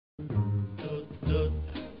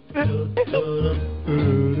I'm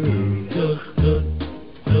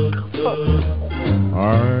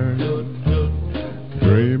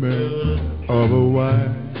dreaming of a white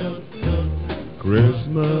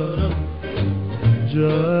Christmas,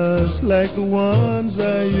 just like the ones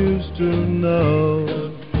I used to know,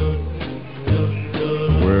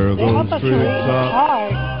 where those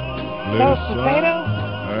treetops potato?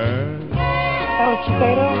 That was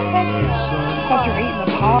potato? I thought you were eating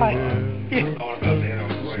the pie.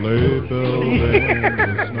 Sleigh bells in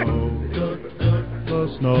the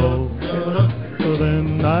snow,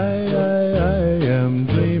 then I am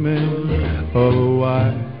dreaming of a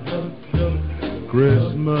white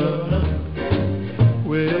Christmas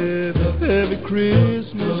with every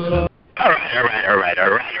Christmas card. All right.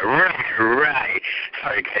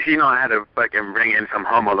 Sorry, guys. You know, I had to fucking bring in some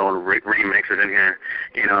Home Alone remixes in here.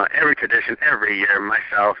 You know, every tradition, every year,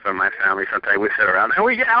 myself and my family, sometimes we sit around and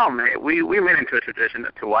we get out, man. We made into a tradition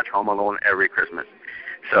to watch Home Alone every Christmas.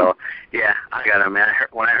 So, yeah, I got it, man.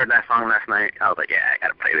 When I heard that song last night, I was like, yeah, I got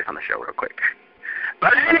to play this on the show real quick.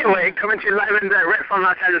 But anyway, coming to you live and direct from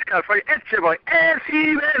Los Angeles, California, it's your boy,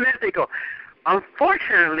 El.CIBERNETICO.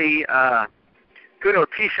 Unfortunately, good old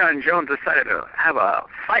T-Sean Jones decided to have a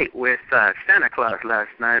fight with Santa Claus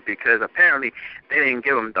last night because apparently they didn't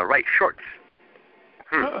give him the right shorts.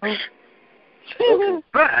 But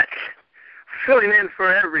filling in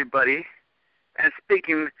for everybody and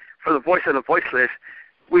speaking for the voice of the voiceless,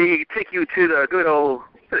 we take you to the good old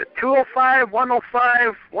 205,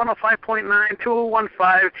 105, 105.9,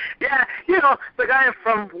 2015. Yeah, you know, the guy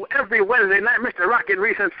from every Wednesday night, Mr. Rocket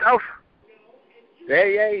Reese himself.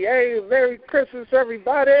 Hey, Merry Christmas,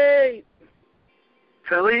 everybody.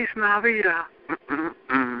 Feliz Navidad. El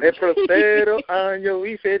prospero año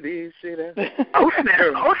y felicidad. Oh,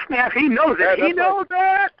 snap, he knows it. He knows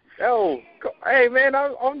that. Oh, hey, man,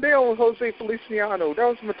 I'm down with Jose Feliciano. That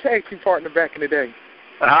was my tag team partner back in the day.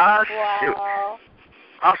 Wow. Shoot.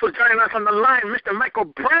 Also joining us on the line, Mr. Michael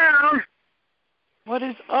Brown. What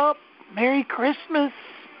is up? Merry Christmas.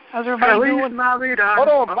 How's everybody doing? Hold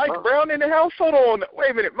on, Mike Brown in the house? Hold on.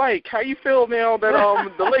 Wait a minute, Mike. How you feel now that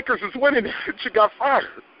the Lakers is winning and you got fired?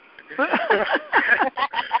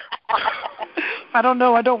 I don't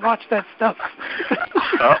know. I don't watch that stuff.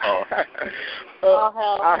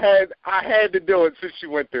 I had to do it since you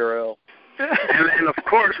went there, El. and of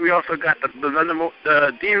course, we also got the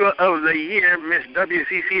diva of the year, Miss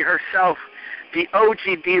WCC herself, the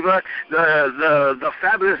OG diva, the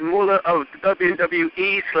fabulous moolah of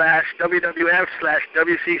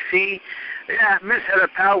WWE/WWF/WCC. Yeah, Miss Heather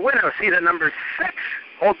Powell, winner of season number 6.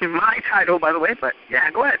 Holding my title, by the way, but yeah,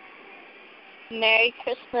 go ahead. Merry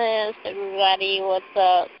Christmas, everybody. What's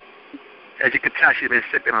up? As you can tell, she's been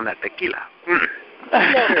sipping on that tequila.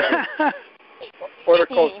 Or the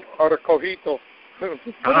cojito.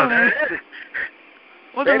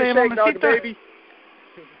 What's the name of the baby?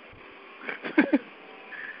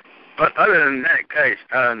 But other than that, guys,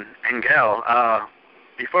 and gal,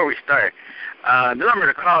 before we start, the number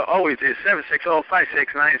to call always is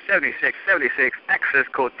 760-569-7676, access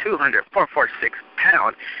code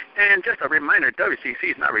 200-446-pound. And just a reminder,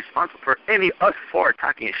 WCC is not responsible for any us four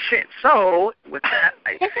talking shit. So, with that,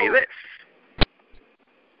 I say this.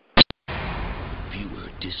 Viewer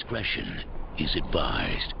discretion is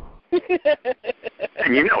advised.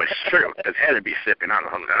 And you know it's true, because Heather be sipping on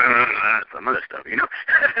some other stuff, you know?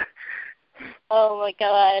 Oh, my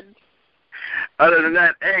God. Other than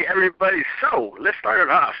that, hey, everybody, so let's start it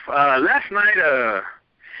off. Last night,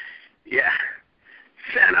 yeah,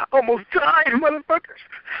 Santa almost died, motherfuckers.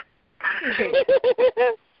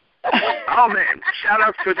 Oh, man,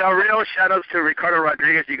 shout-outs to Del Rio, shout-outs to Ricardo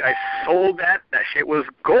Rodriguez. You guys sold that. That shit was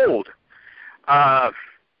gold.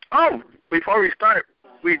 Before we start,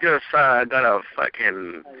 we just got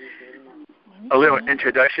a little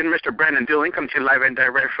introduction. Mr. Brandon Dillon comes to you live and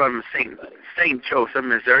direct from St. Joseph,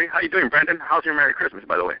 Missouri. How you doing, Brandon? How's your Merry Christmas,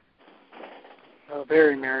 by the way? Oh,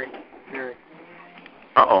 very merry. Very.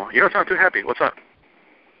 Uh-oh, you don't sound too happy. What's up?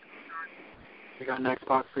 We got an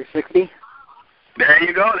Xbox 360. There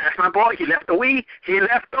you go. That's my boy. He left the Wii.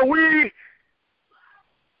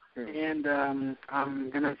 And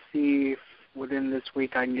I'm going to see if within this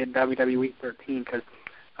week I can get WWE 13 because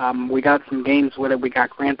we got some games with it. We got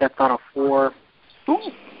Grand Theft Auto 4.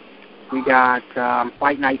 Ooh. We got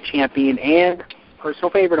Fight Night Champion and personal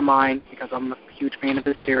favorite of mine because I'm a huge fan of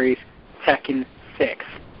this series, Tekken 6.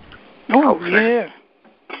 Oh, yeah.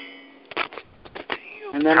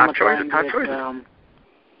 And then I'm going to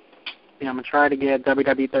try to get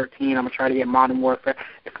WWE 13. I'm going to try to get Modern Warfare.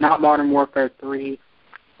 If not Modern Warfare 3,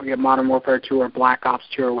 I'll get Modern Warfare 2 or Black Ops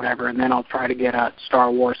 2 or whatever, and then I'll try to get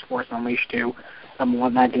Star Wars Force Unleashed 2.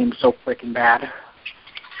 someone. That game's so freaking bad.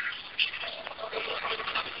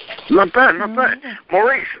 Not bad, not bad.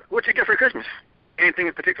 Maurice, what you get for Christmas? Anything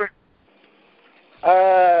in particular?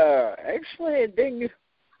 Actually, it didn't.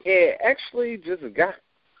 Yeah, actually, just got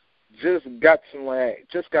some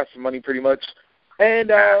money pretty much. And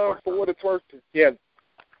for what it's worth, yeah.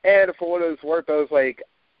 And for what it's worth, I was like,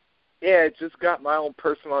 yeah, just got my own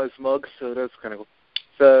personalized mug, so that's kind of cool.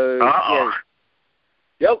 So yeah,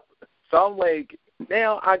 yep. So I'm like,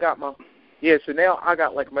 now I got my. Yeah, so now I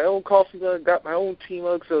got, like, my own coffee mug, got my own tea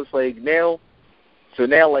mug, so it's like now,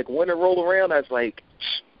 like, when it roll around, I was like,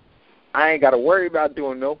 I ain't got to worry about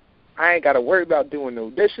doing no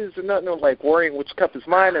dishes or nothing, like, worrying which cup is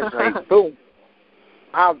mine. It's like, boom,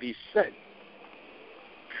 I'll be set.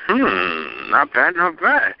 Not bad, not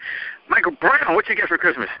bad. Michael Brown, what you get for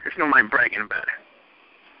Christmas, if you don't mind bragging about it?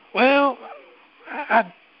 Well,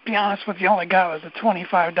 I'd be honest with you, all I got was a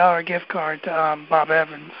 $25 gift card to Bob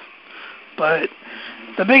Evans. But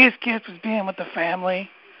the biggest gift was being with the family.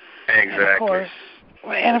 Exactly.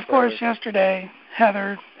 And of course, yesterday,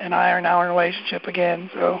 Heather and I are now in a relationship again,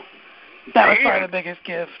 so that was probably the biggest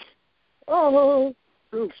gift. Oh.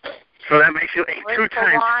 So that makes you a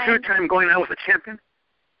two-time going out with a champion?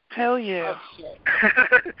 Hell yeah. Oh,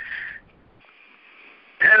 shit.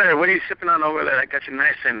 Heather, what are you sipping on over there? I got you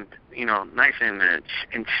nice and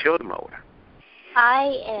in chilled mode.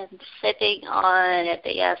 I am sipping on a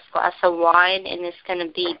big-ass glass of wine, and it's going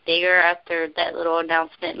to be bigger after that little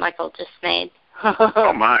announcement Michael just made.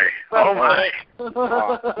 Oh, my. Oh, my. I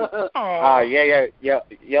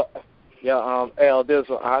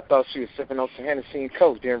thought she was sipping on some Hennessy and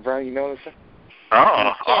Coke there, Brian. You know what I'm saying?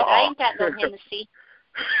 Oh. Yeah, I ain't got no Hennessy.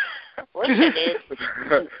 Of course I did.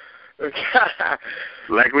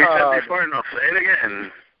 Like we said before, and I'll say it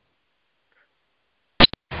again.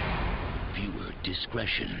 Viewer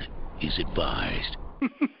discretion is advised.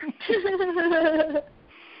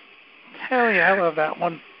 Hell yeah, I love that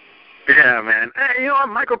one. Yeah, man. Hey, you know what?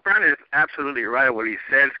 Michael Brown is absolutely right what he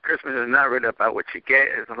says. Christmas is not really about what you get,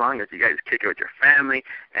 as long as you guys kick it with your family.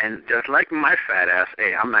 And just like my fat ass,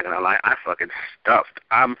 hey, I'm not going to lie, I fucking stuffed.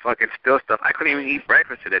 I'm fucking still stuffed. I couldn't even eat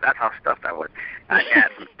breakfast today. That's how stuffed I was. I had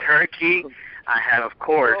some turkey. I had, of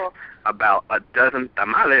course, about a dozen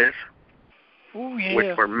tamales,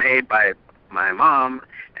 which were made by my mom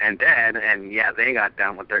and dad. And, yeah, they got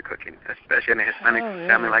down with their cooking, especially in a Hispanic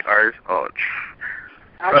family like ours. Oh,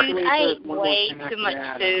 dude, I eat way too much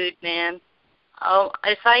food, man. Oh,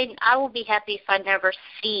 I will be happy if I never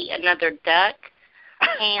see another duck,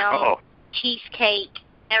 ham, cheesecake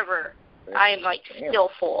ever. I am like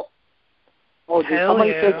still full. Oh, did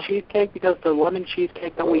somebody say cheesecake? Because the lemon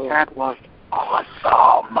cheesecake that we had was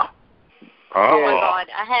awesome. Oh my God,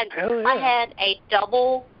 I had a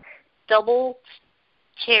double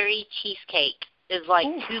cherry cheesecake. It was like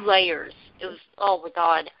 2 layers. It was, oh my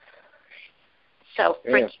God. So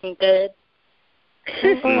freaking good.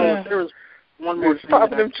 There was one more.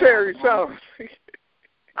 Popping them cherries out.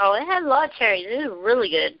 Oh, it had a lot of cherries. It was really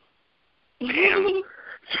good. I'm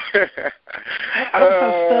so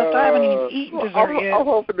stuffed. I haven't even eaten dessert yet. I'm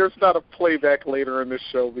hoping there's not a playback later in this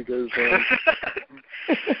show because.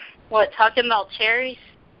 What, talking about cherries?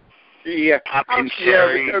 Yeah, popping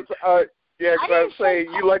cherries. Because I say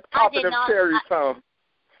you like popping them cherries, huh?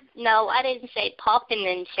 No, I didn't say popping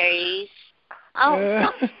them cherries. Oh,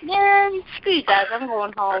 man, screw you guys. I'm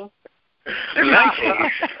going home. Oh,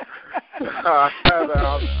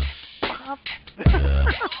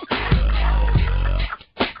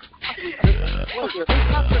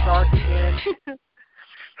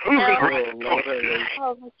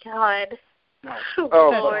 my God.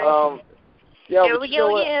 Here we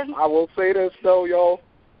go again. I will say this, though, y'all.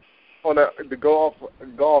 To go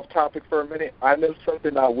off topic for a minute, I know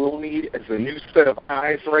something I will need is a new set of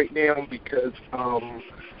eyes right now because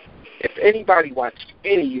if anybody watched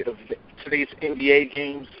any of today's NBA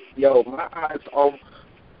games, my eyes are,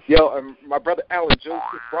 my brother Alan Joseph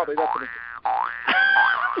brought it up.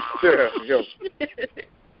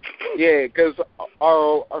 Because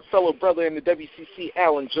our fellow brother in the WCC,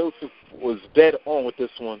 Alan Joseph, was dead on with this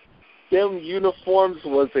one. Them uniforms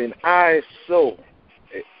was an eyesore.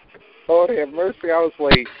 Lord have mercy, I was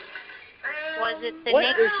like, was it the what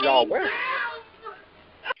next is y'all game?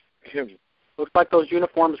 wearing? Looks like those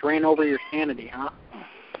uniforms ran over your sanity, huh?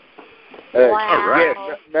 Wow.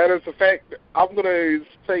 Yeah, matter of fact, I'm going to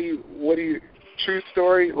tell you true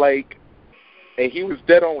story, like, and he was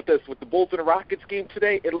dead on with this. With the Bulls and the Rockets game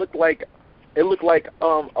today, it looked like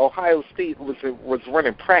Ohio State was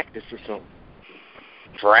running practice or something.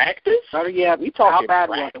 Practice? Oh, yeah. We talking how bad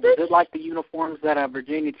practice? was it? Was it like the uniforms that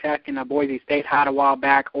Virginia Tech and Boise State had a while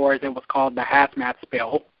back, or as it was called the hazmat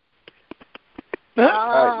spill?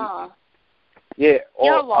 Oh. Yeah.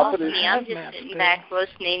 Y'all lost me. I'm just sitting back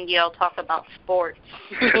listening to y'all talk about sports.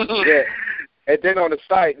 Yeah. And then on the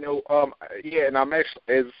side note, and I'm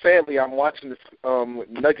actually, sadly, I'm watching this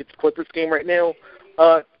Nuggets Clippers game right now.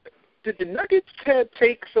 Did the Nuggets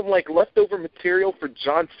take some leftover material for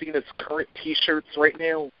John Cena's current T-shirts right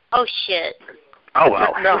now? Oh shit! Oh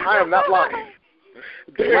wow! No, I am not lying.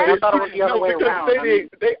 I thought it was the other way around.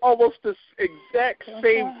 They almost the exact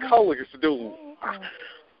same colors, dude.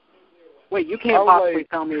 Wait, you can't possibly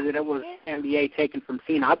tell me that it was NBA taken from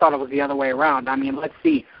Cena. I thought it was the other way around. I mean, let's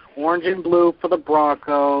see. Orange and blue for the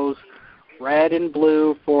Broncos, red and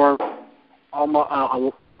blue for almost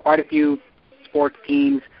quite a few sports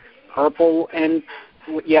teams, purple and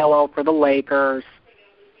yellow for the Lakers.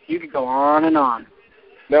 You could go on and on.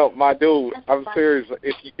 No, my dude, I'm serious.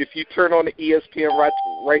 If you turn on the ESPN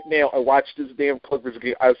right now and watch this damn Clippers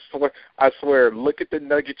game, I swear, look at the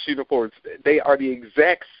Nuggets uniforms. They are the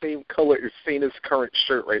exact same color as Cena's current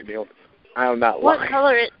shirt right now. I am not lying. What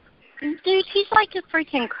color is? Dude, he's like a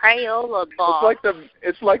freaking Crayola ball.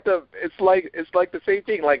 It's like the same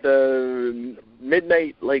thing, like the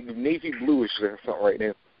midnight navy bluish or something right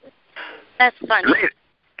now. That's funny.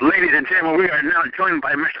 Ladies and gentlemen, we are now joined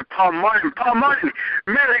by Mr. Paul Martin. Paul Martin,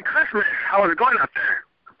 Merry Christmas. How is it going out there?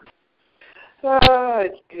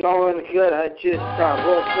 It's going good. I just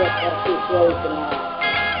woke up after closing.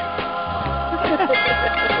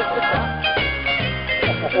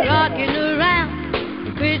 Rocking around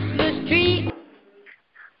the Christmas tree.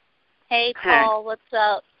 Hey, Paul, what's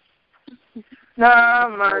up?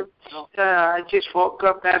 I just woke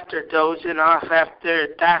up after dozing off after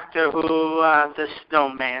Doctor Who, the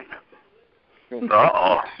Snowman.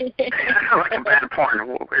 Uh-oh. That sounds like a bad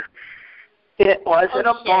porn. It wasn't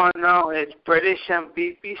a porn, no. It's British on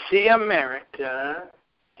BBC America.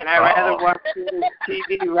 And I'd rather watch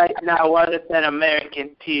TV right now other than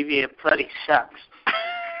American TV. It bloody sucks.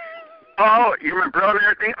 Oh, you're my brother and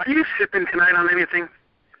everything. Are you sipping tonight on anything?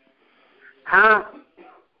 Huh?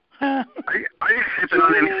 Are you sipping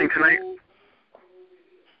on anything tonight?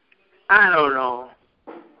 I don't know.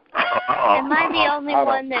 Am I the only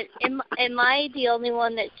one that? Am I the only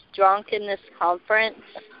one that's drunk in this conference?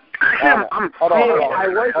 I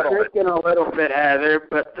was drinking a little bit, Heather,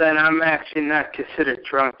 but then I'm actually not considered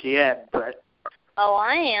drunk yet. But oh,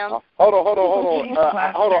 I am. Hold on.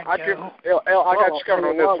 I got you covered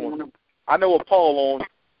on this one. I know what Paul on.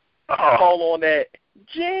 Paul on that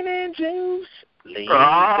gin and juice. Leave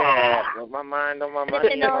that. On my mind, on my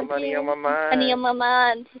money, on my money, on my mind. Money on my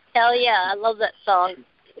mind. Hell yeah, I love that song.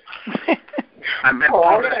 I bet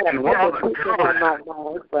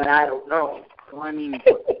but I don't know. Well, I mean,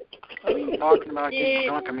 talking about getting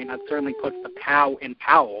drunk, I mean, that certainly puts the pow in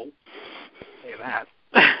Powell. Say that.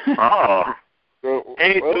 Oh.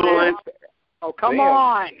 Hey, Doolin. Oh, come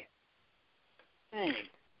on. Hey.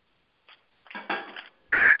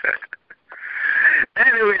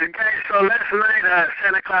 Anyways, guys, so last night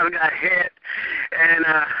Santa Claus got hit, and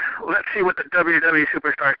let's see what the WWE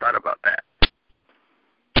superstars thought about that.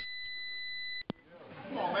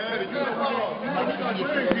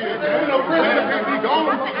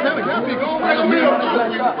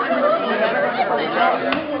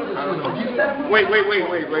 Wait.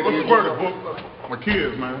 What's the word, Book? My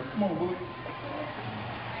kids, man. Come on, Book.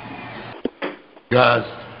 Guys,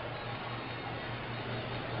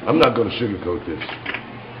 I'm not going to sugarcoat this.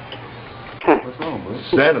 What's wrong, bro?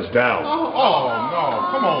 Santa's down. Oh, no.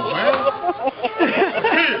 Come on,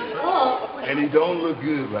 man. And he don't look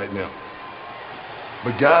good right now.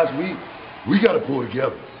 But guys, we got to pull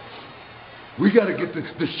together. We got to get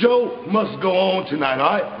the show must go on tonight,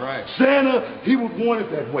 all right? Right. Santa, he would want it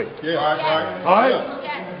that way. Yeah, all right. All right?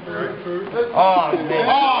 Oh, man.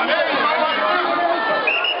 Oh,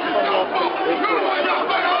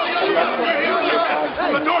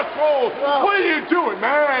 The North Pole, what are you doing,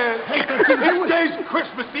 man? Today's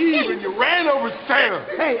Christmas Eve and you ran over Santa.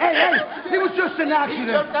 Hey, it was just an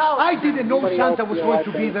accident. I didn't know Santa was going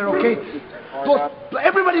to be there, okay? But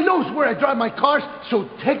everybody knows where I drive my cars, so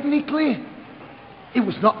technically, it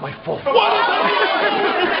was not my fault.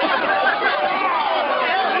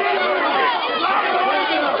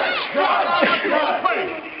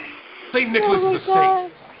 St. Nicholas is a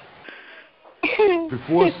saint.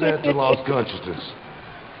 Before Santa lost consciousness,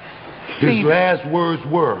 his last words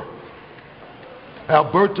were,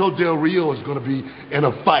 Alberto Del Rio is going to be in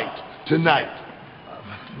a fight tonight.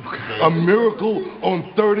 A Miracle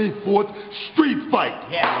on 34th Street fight.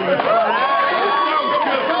 Yeah.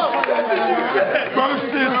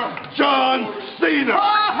 versus John Cena.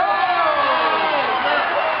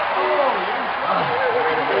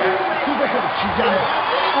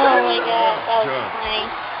 Oh my God,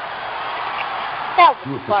 that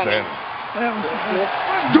was funny. That was funny.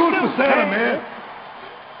 Do it for Santa, man.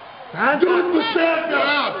 Do it for Santa.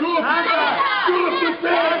 Do it for Santa. Do it for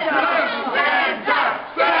Santa. Santa.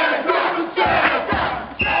 Santa.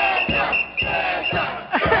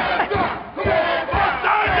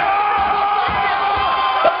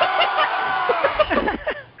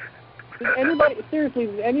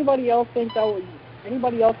 Does anybody else think that was?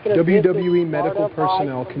 Anybody else could have WWE medical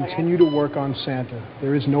personnel continue to work on Santa.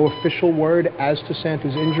 There is no official word as to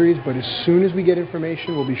Santa's injuries, but as soon as we get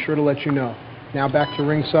information, we'll be sure to let you know. Now back to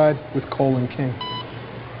ringside with Cole and King.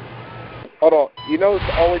 Hold on. You know, it's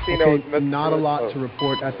the only thing that was missing. Not a lot to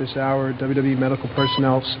report at this hour. WWE medical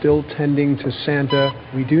personnel still tending to Santa.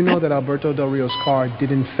 We do know that Alberto Del Rio's car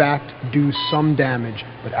did in fact do some damage,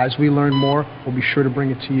 but as we learn more, we'll be sure to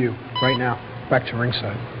bring it to you. Right now, back to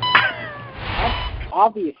ringside.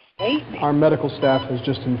 Obvious statement. Our medical staff has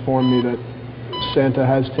just informed me that Santa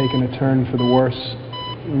has taken a turn for the worse.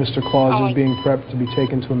 Mr. Claus is being prepped to be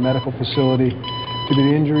taken to a medical facility due to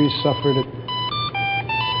the injuries suffered at...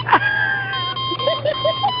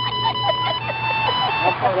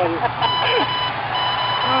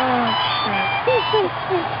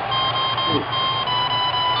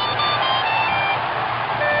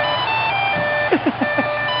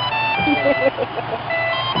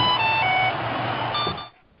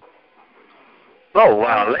 Oh,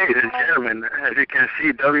 wow, ladies and gentlemen, as you can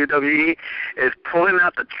see, WWE is pulling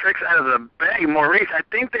out the tricks out of the bag. Maurice, I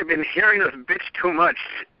think they've been hearing us bitch too much.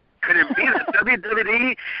 Could it be that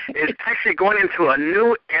WWE is actually going into a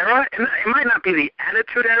new era? And it might not be the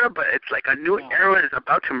Attitude Era, but it's like a new era is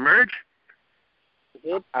about to merge?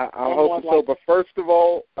 I hope so, but first of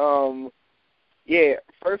all, I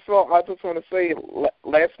just want to say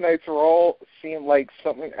last night's Raw seemed like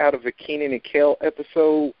something out of a Keenan and Kel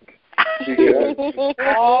episode.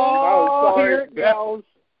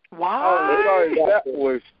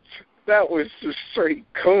 That was just straight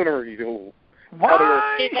coonery, dude. What?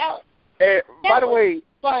 By the way,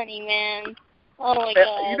 funny, man. Oh my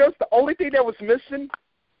God. You know, it's the only thing that was missing.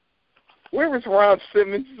 Where was Ron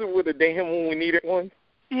Simmons with a damn when we needed one?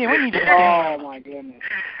 Yeah, we needed Oh my goodness.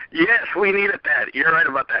 Yes, we needed that. You're right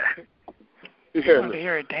about that. I wanted to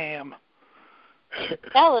hear a damn.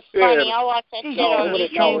 That was funny. I watched that shit on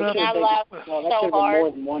YouTube and I laughed so hard.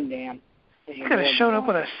 More than one damn. He could have showed up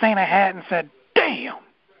with a Santa hat and said, "Damn."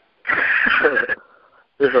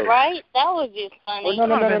 Right? That would be funny. Well,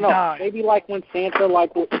 no. Maybe like when Santa,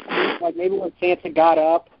 maybe when Santa got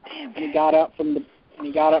up and he got up from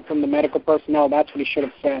the medical personnel. That's what he should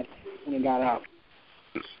have said when he got up.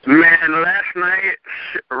 Man, last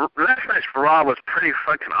night's Raw was pretty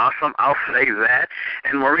fucking awesome. I'll say that.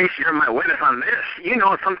 And Maurice, you're my witness on this. You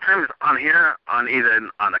know, sometimes on here, on either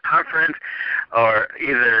on the conference or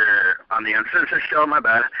either on the Uncensored show, my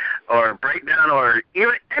bad, or Breakdown, or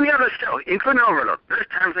even any other show, including Overload. There's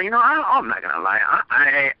times that, you know, I'm not gonna lie,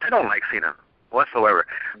 I don't like Cena whatsoever.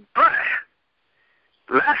 But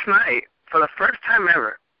last night, for the first time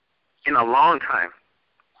ever in a long time,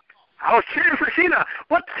 I was cheering for Cena.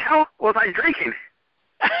 What the hell was I drinking?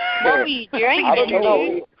 What were you drinking? I don't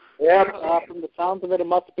know. Yeah, from the sounds of it, it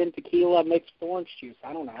must have been tequila mixed with orange juice.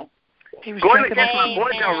 I don't know. Going against my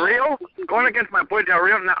boy Del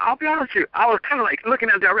Rio. Now, I'll be honest with you. I was kind of like looking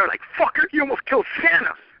at Del Rio like, fucker, you almost killed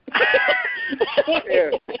Santa.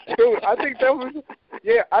 Dude, I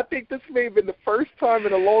think this may have been the first time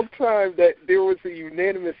in a long time that there was a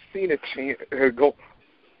unanimous Cena chant go.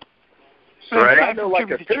 Right. I know, like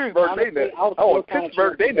Pittsburgh,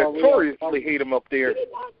 Pittsburgh, they notoriously hate him up there. He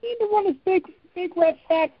did not need to run his big red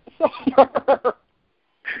fat.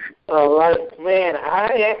 All right, man.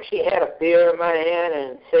 I actually had a beer in my hand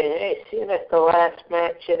and said, "Hey, seeing that's the last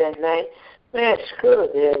match of the night, man, screw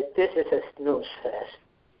this. This is a snooze fest."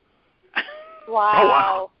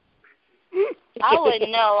 Wow. I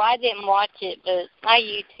wouldn't know. I didn't watch it, but I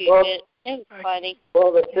YouTubed it. It was funny.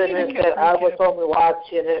 Well, the thing is that I was only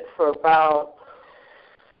watching it for about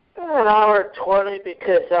an hour and 20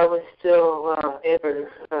 because I was still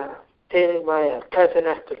entertaining my cousin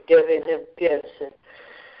after giving him gifts. And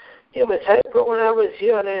he was hyper when I was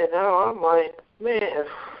young, and now I'm like, man,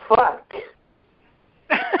 fuck.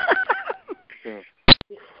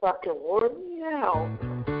 You fucking wore me out.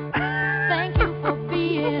 Thank you for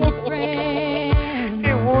being a friend.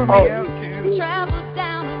 It wore me out, too. Travel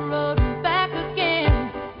down the road and back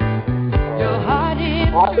again. Your heart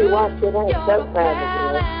is I'll be watching that sometime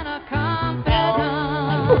again.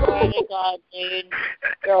 swear to God, dude.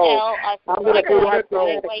 Yo, I'm going to go out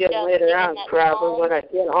there later on, probably when I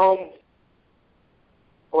get home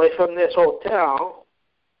away from this hotel.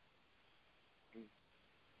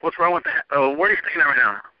 What's wrong with that? Where are you staying at right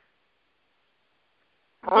now?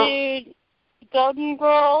 Dude, Golden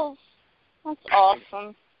Girls, that's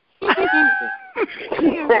awesome.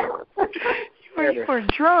 You were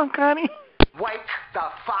drunk, honey. Wake the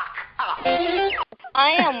fuck up.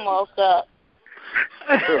 I am woke up.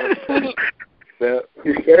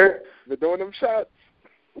 You scared? They're doing them shots.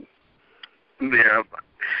 Yeah.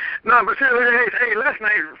 No, but seriously, hey, last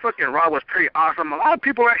night fucking Raw was pretty awesome. A lot of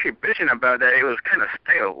people were actually bitching about that. It was kind of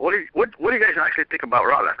stale. What do you guys actually think about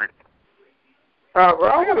Raw last night? Raw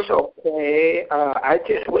was okay. I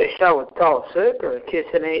just wish I was Dolph Ziggler and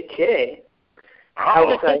kissing AJ. I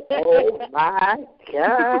was like, oh my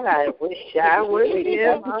God, I wish I was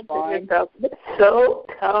him. So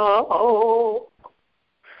tall.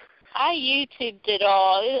 I YouTubed it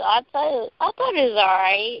all. I thought it was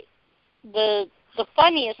alright. The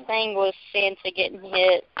funniest thing was Santa getting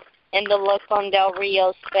hit and the look on Del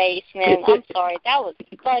Rio's face, man. I'm sorry. That was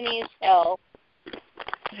funny as hell.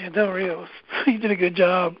 Yeah, Del Rio, he did a good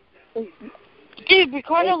job. Dude,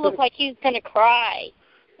 Ricardo looked like he was going to cry.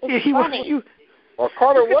 Yeah, he was. Well,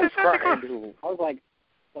 Carter was crying, dude. I was like,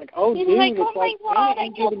 oh, He dude, was like, it's oh my God, I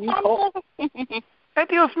giving you Cole.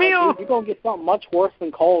 Dios mío. You're going to get something much worse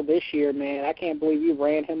than Cole this year, man. I can't believe you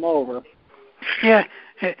ran him over. Yeah,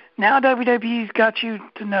 now WWE's got you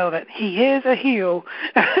to know that he is a heel.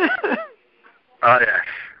 Oh,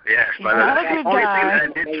 yes, but the only thing that I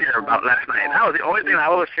did care about last night, that was the only thing I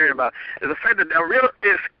was caring about, is the fact that Del Rio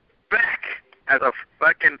is back as a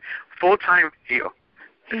fucking full-time heel.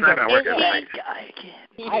 It's not going to work out.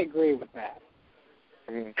 I agree with that.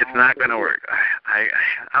 It's not going to work. I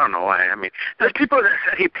don't know why. I mean, there's people that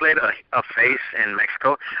said he played a face in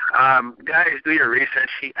Mexico. Guys, do your research.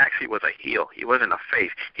 He actually was a heel. He wasn't a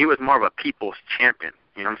face. He was more of a people's champion.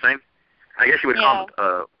 You know what I'm saying? I guess you would call him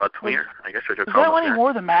a tweener. I guess you would call him. Is that when he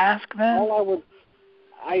wore the mask then?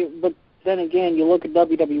 But then again, you look at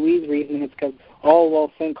WWE's reasoning, it's because,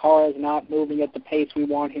 Sin Cara's not moving at the pace we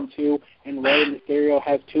want him to, and Rey Mysterio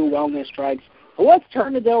has 2 wellness strikes. Well, let's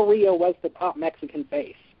turn to Del Rio as the top Mexican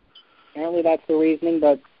face. Apparently that's the reasoning,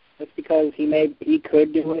 but just because he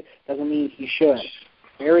could do it doesn't mean he should.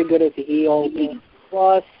 Very good as a heel.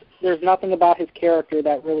 Plus, there's nothing about his character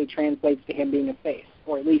that really translates to him being a face,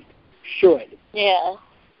 or at least should. Yeah.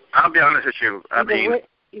 I'll be honest with you.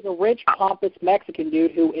 He's a rich, pompous Mexican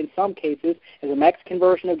dude who, in some cases, is a Mexican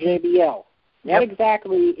version of JBL. What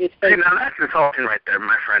exactly is face? Hey, now that's insulting right there,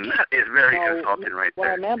 my friend. That is very insulting right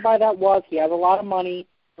there. What I meant by that was he has a lot of money,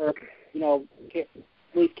 or, at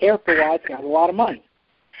least character-wise, he has a lot of money.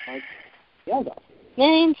 Like, yeah, does.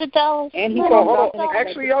 Millions of dollars. And he's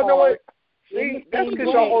actually, y'all know what? See, that's because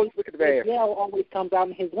y'all always look at the bad. JBL always comes out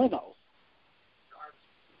in his limos.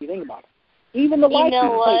 You think about it. Even the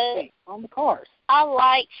license plate on the cars. I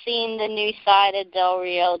like seeing the new side of Del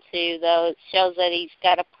Rio, too, though. It shows that he's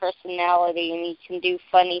got a personality and he can do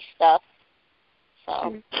funny stuff.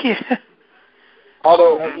 So. Yeah.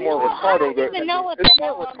 Although it's more Ricardo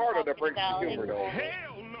that brings the humor, though.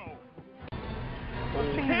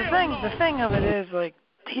 See, the thing of it is, like,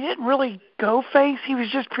 he didn't really go face. He was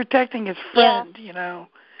just protecting his friend, you know.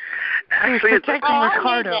 He was protecting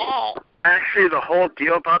Ricardo. Actually, the whole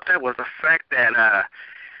deal about that was the fact that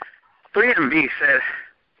 3MB said,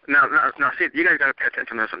 now, see, you guys got to pay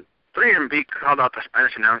attention to this one. 3MB called out the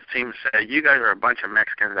Spanish announce team and said, you guys are a bunch of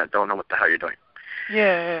Mexicans that don't know what the hell you're doing.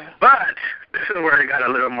 Yeah. But this is where it got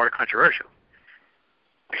a little more controversial.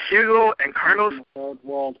 Hugo and Carlos are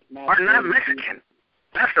not Mexican.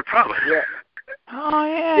 That's the problem. Yeah. Oh,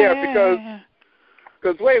 yeah. Yeah,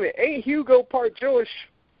 because wait a minute, ain't Hugo part Jewish?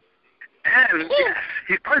 And, yes,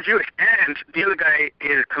 he's part Jewish, and the other guy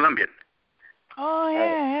is Colombian. Oh,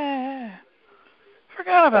 yeah.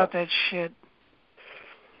 Forgot about that shit.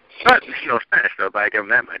 But he knows Spanish, though, but I give him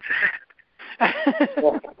that much.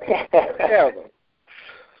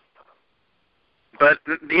 But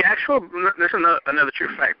the actual, there's another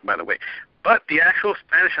true fact, by the way, but the actual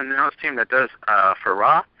Spanish announce team that does for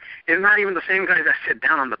Raw is not even the same guys that sit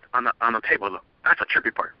down on the table, though. That's a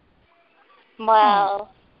trippy part. Wow.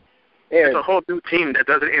 There's a whole new team that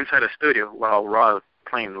does it inside a studio while Raw is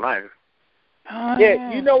playing live. Oh,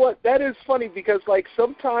 yeah, you know what? That is funny because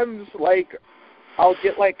sometimes I'll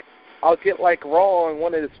get Raw on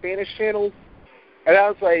one of the Spanish channels, and I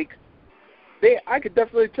was like, I could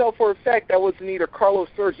definitely tell for a fact that wasn't either Carlos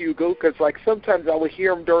or Hugo because sometimes I would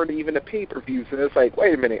hear them during even the pay-per-views, and it's like,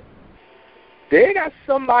 wait a minute, they got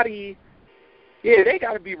somebody yeah, they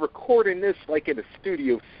got to be recording this like in a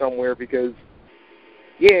studio somewhere because,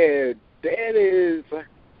 yeah, that is.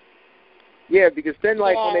 Yeah, because then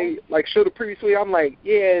like when they like show the previous week, I'm like,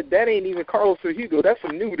 yeah, that ain't even Carlos or Hugo. That's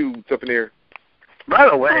some new dudes up in there. By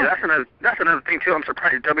the way, that's another thing too. I'm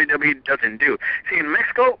surprised WWE doesn't do. See, in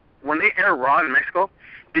Mexico, when they air Raw in Mexico,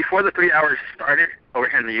 before the 3 hours started over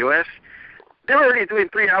here in the U.S., they were already doing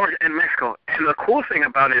 3 hours in Mexico. And the cool thing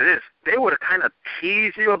about it is they would kind of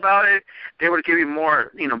tease you about it. They would give you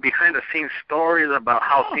more, behind-the-scenes stories about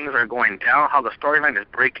how things are going down, how the storyline is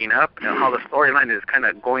breaking up, and how the storyline is kind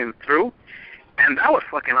of going through. And that was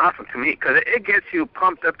fucking awesome to me because it gets you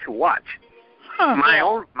pumped up to watch. My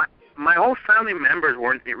own family members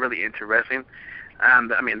weren't really into wrestling.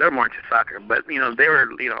 I mean, they're more into soccer, but they were, they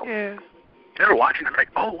were watching. I'm like,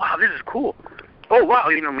 oh wow, this is cool. Oh wow,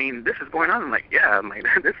 this is going on. I'm like, yeah,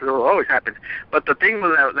 this is what always happens. But the thing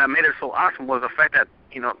that made it so awesome was the fact that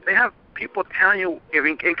they have people telling you,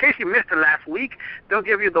 in case you missed it last week, they'll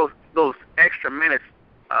give you those extra minutes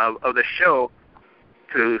of the show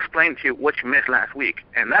to explain to you what you missed last week,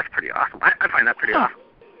 and that's pretty awesome. I find that pretty awesome.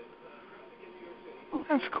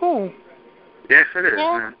 That's cool. Yes, it is,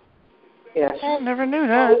 man. Yes. I never knew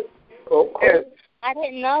that. I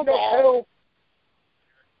didn't know that.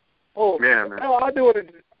 Yeah, man. I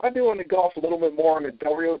do want to go off a little bit more on the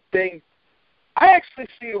Del Rio thing. I actually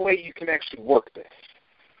see a way you can actually work this.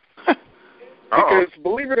 Because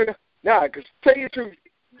believe it or not, because to tell you the truth,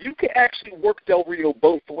 you can actually work Del Rio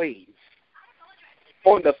both ways.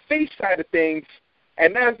 On the face side of things,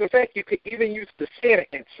 and as a fact, you could even use the Santa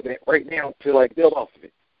incident right now to like build off of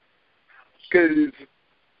it. Because,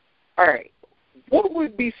 all right, what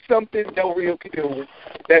would be something Del Rio could do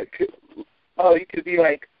that could, you could be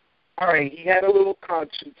like, all right, he had a little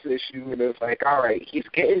conscience issue, and it's like, all right, he's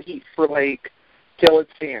getting heat for like killing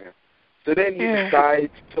Santa. So then he decides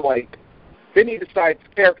to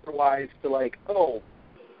character-wise to like, oh,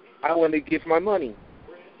 I want to give my money,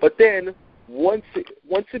 but then. Once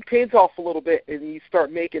it pays off a little bit and you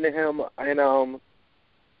start making him an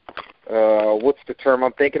what's the term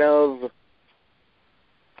I'm thinking of?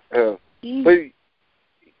 But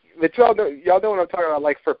y'all know what I'm talking about.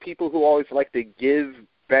 Like for people who always like to give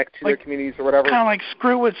back to their communities or whatever. Kind of like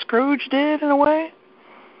what Scrooge did in a way.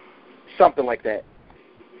 Something like that.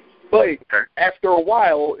 But after a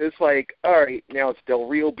while, it's like, all right, now is Del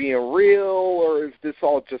Rio being real, or is this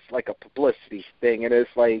all just like a publicity thing? And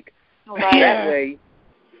it's like. Right.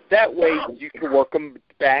 That way you can work them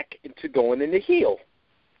back into going in the heel.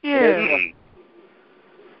 Yeah.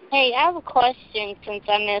 Hey, I have a question since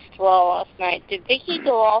I missed Raw last night. Did Vicky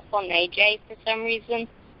go off on AJ for some reason?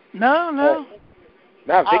 No.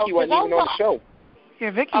 No, Vicky wasn't even on the show.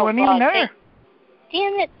 Yeah, Vicky wasn't even there.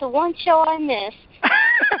 Damn it, the one show I missed.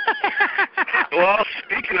 Well,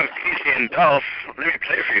 speaking of Casey and Dolph, let me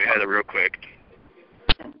play for you, Heather, real quick.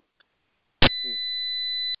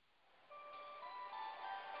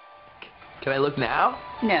 Can I look now?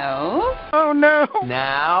 No. Oh, no.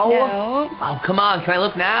 Now? No. Oh, come on. Can I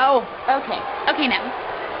look now? Okay, now.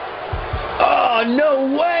 Oh,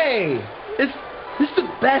 no way! This is the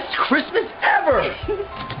best Christmas ever!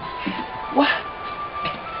 What?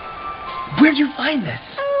 Where'd you find this?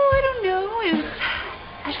 Oh, I don't know.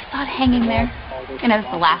 I just saw it hanging there. And it was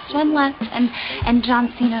the last one left, and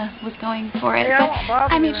John Cena was going for it. But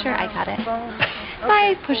I made sure I got it.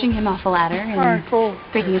 By pushing him off a ladder and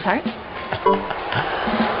breaking his heart.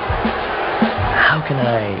 How can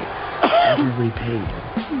I ever repay you?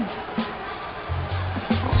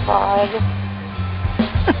 God.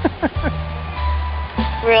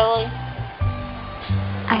 Really?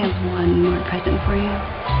 I have one more present for you.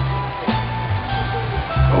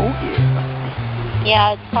 Oh, yeah.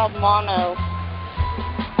 Yeah, it's called Mono.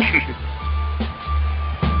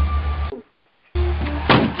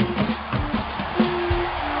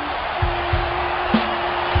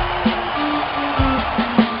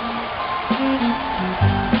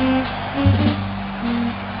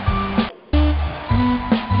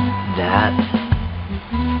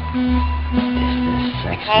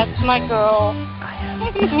 That's my girl.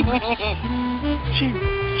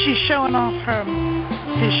 She's showing off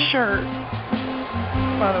his shirt,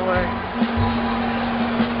 by the way.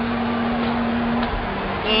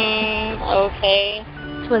 Okay.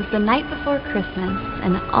 It was the night before Christmas,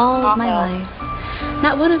 and all of my life,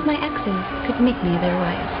 not one of my exes could make me their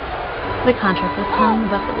wife. The contract was hung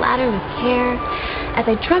above the ladder with care, as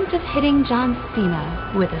I dreamt of hitting John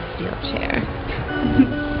Cena with a steel chair.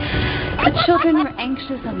 The children were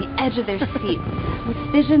anxious on the edge of their seats, with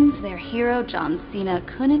visions their hero John Cena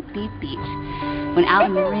couldn't be beat. When out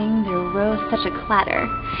in the ring there rose such a clatter,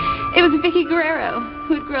 it was Vicky Guerrero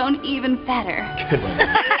who'd grown even fatter.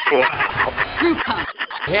 Screw Punk.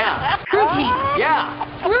 Yeah. Screw Kane. Yeah.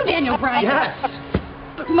 Screw Daniel Bryan. Yes.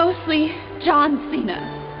 But mostly John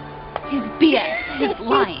Cena. His BS, his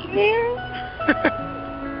lying.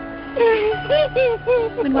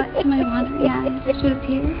 When what to my wandering eyes should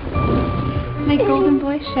appear? My golden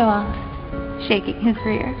boy show off, shaking his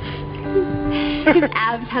rear. His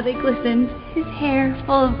abs, how they glistened, his hair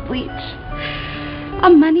full of bleach. A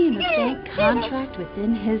money in the bank contract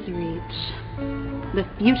within his reach. The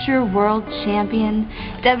future world champion,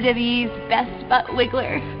 WWE's best butt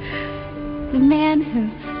wiggler. The man who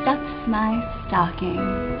stuffs my stocking.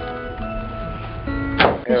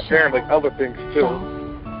 And apparently other things too.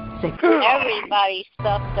 Everybody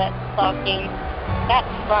stuffed that stocking.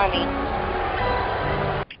 That's funny.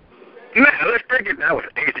 Now, let's break it down with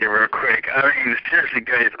AJ real quick. I mean, seriously,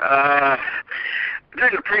 guys.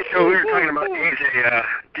 During the pre-show, we were talking about AJ.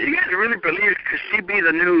 Do you guys really believe could she be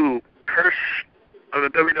the new curse of the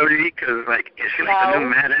WWE? Because, like, is she like the new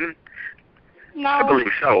Madden? No. I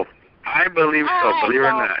believe so. Believe it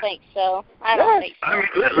or not. I don't think so. I don't think so. I mean,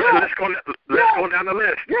 let's go down the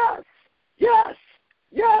list. Yes. Yes.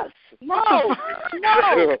 Yes. No.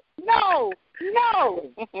 No. No. No.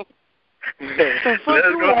 Let's go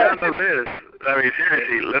down the list. I mean,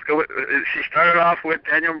 seriously, let's go. She started off with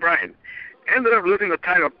Daniel Bryan, ended up losing the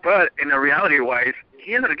title, but in a reality-wise,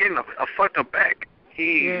 he ended up getting a fucked up back.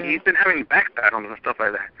 He's been having back battles and stuff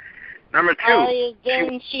like that. Number two,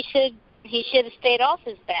 he should have stayed off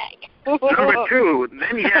his back. Number two,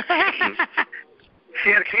 then he had Kane.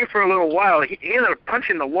 She had Kane for a little while. He ended up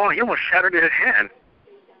punching the wall. He almost shattered his hand.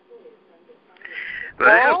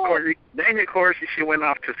 But then, of course, she went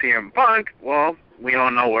off to CM Punk. Well, we all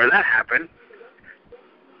know where that happened.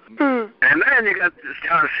 And then you got this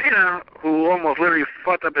John Cena, who almost literally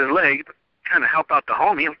fucked up his leg, trying to help out the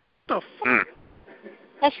homie. That's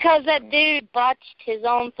because that dude botched his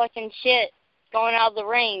own fucking shit going out of the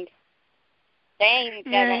ring. They ain't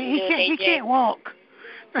got nothing to do with AJ. He can't walk.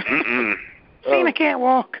 Cena can't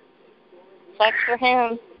walk. Sucks for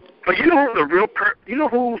him. But you know who's the real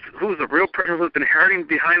who's the real person who's been hurting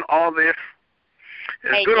behind all this?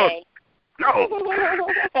 AJ. Good old, no,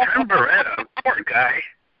 Tom Beretta, poor guy.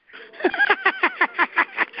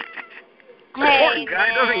 Poor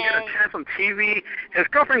guy doesn't get a chance on TV. His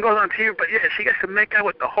girlfriend goes on TV, but yeah, she gets to make out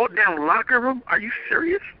with the whole damn locker room. Are you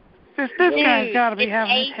serious? This guy's got to be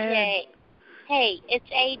having his head. Hey, it's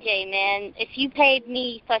AJ, man. If you paid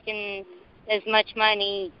me fucking as much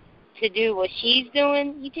money to do what she's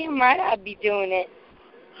doing, you damn right I'd be doing it.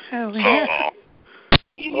 Hell yeah.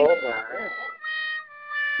 Yes.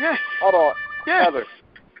 Hold on. Yes. Heather.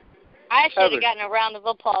 I should have gotten a round of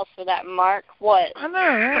applause for that, Mark. What? I know,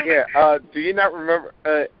 right? Yeah, do you not remember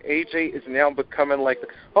AJ is now becoming like...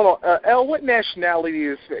 Hold on, Elle, what nationality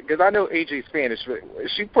is... Because I know AJ's Spanish, but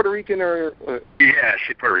is she Puerto Rican or... Yeah,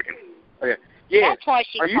 she's Puerto Rican. Okay. Yeah. That's why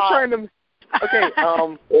she's Are you trying to... Okay,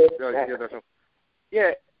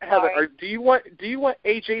 yeah, Heather, do you want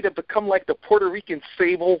AJ to become like the Puerto Rican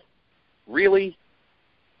Sable? Really?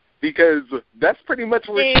 Because that's pretty much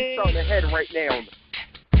where she's on the head right now.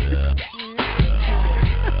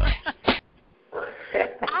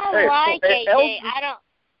 I like AJ.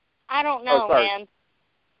 I don't know, man.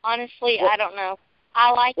 Honestly, I don't know.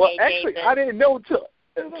 I like AJ. Actually, I didn't know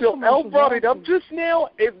until Elle brought it up just now.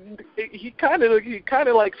 He kind of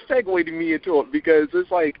like segued me into it because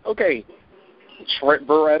it's like, okay, Trent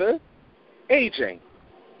Beretta, AJ,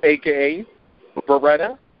 a.k.a.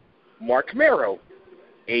 Beretta, Mark Mero,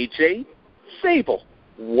 AJ, Sable.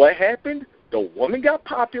 What happened? The woman got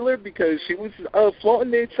popular because she was flaunting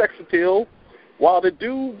their sex appeal, while the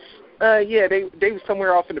dudes, they were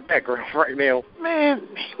somewhere off in the background right now. Man,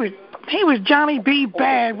 he was Johnny B.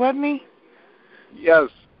 Bad, wasn't he? Yes.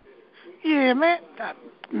 Yeah, man.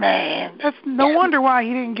 Man, that's no wonder why he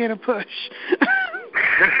didn't get a push.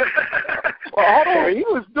 Well, hold on. He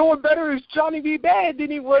was doing better as Johnny B. Bad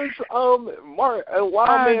than he was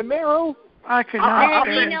Wildman Mero. I could not.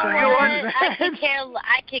 You know what? I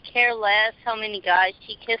could care less how many guys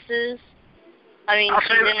she kisses. I mean,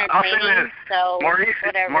 she's entertaining, so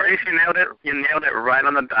whatever. Maurice, you nailed it. You nailed it right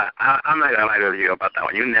on the dot. I'm not gonna lie to you about that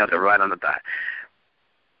one. You nailed it right on the dot.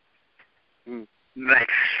 Like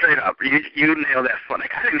straight up, you nailed that fun.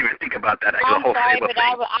 Like, I didn't even think about that. Like, I'm the whole sorry, but thing.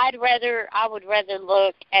 I would rather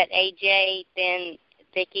look at AJ than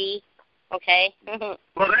Vicky. Okay.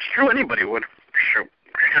 Well, that's true. Anybody would. Sure.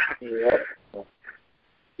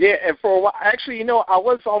 Yeah, and for a while, actually, you know, I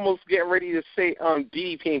was almost getting ready to say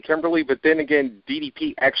DDP and Kimberly, but then again,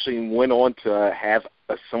 DDP actually went on to have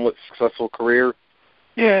a somewhat successful career.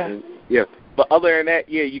 Yeah. And, yeah. But other than that,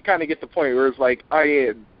 yeah, you kind of get the point where it's like, oh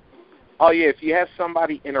yeah, if you have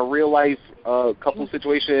somebody in a real life couple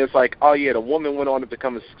situation, it's like, oh yeah, the woman went on to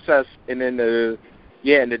become a success, and then the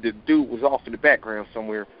dude was off in the background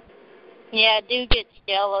somewhere. Yeah, dude gets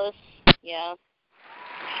jealous. Yeah.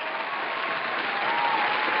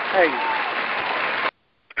 Hey.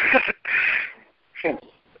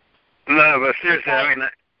 No, but seriously, I mean,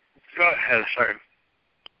 go ahead, sorry.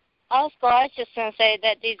 I was just going to say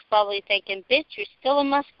that dude's probably thinking, bitch, you're still in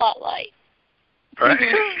my spotlight. Right.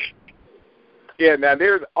 Yeah, now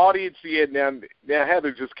there's audience. Yeah, now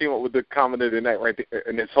Heather just came up with the comment of the night right there,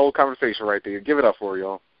 and this whole conversation right there. Give it up for her,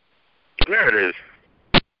 y'all. There it is.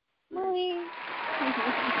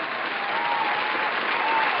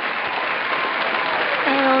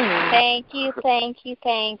 Thank you, thank you,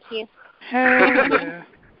 thank you. Yeah.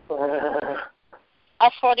 I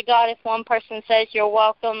swear to God, if one person says you're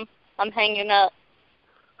welcome, I'm hanging up.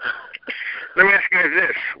 Let me ask you guys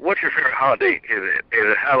this. What's your favorite holiday? Is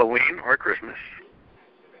it Halloween or Christmas?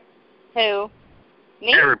 Who?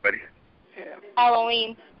 Me? Everybody.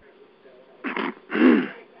 Halloween.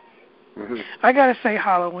 I gotta say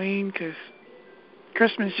Halloween because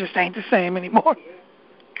Christmas just ain't the same anymore.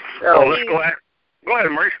 Oh, let's go ahead. Go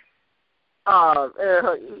ahead, Maurice.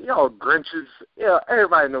 Grinches. Yeah,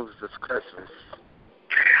 everybody knows it's Christmas.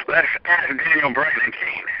 Let's ask Daniel, Brian, and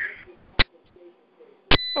Kane.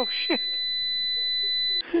 Oh, shit.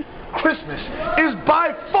 Christmas is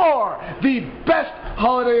by far the best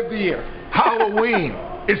holiday of the year. Halloween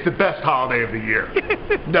is the best holiday of the year.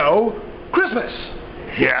 No, Christmas.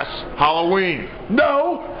 Yes, Halloween.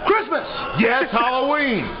 No, Christmas. Yes,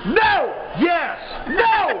 Halloween. No, yes,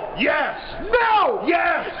 no, yes, no,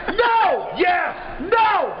 yes, no, yes,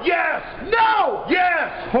 no, yes, no,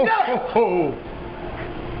 yes, Ho, no. ho, ho.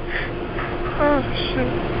 Oh, shit.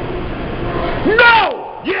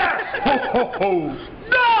 No! Yes! Ho, ho, ho!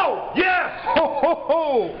 No! Yes! Ho, ho,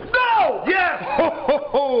 ho! No! Yes! Ho, ho,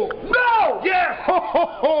 ho! No! Yes! Ho, ho,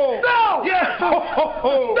 ho! No! Yes! Ho, ho,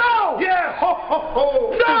 ho! No! Yes! Ho, ho,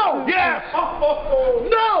 ho! No! Yes! Ho, ho, ho!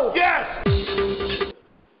 No! Yes!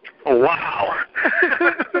 Oh, wow.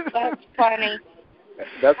 That's funny.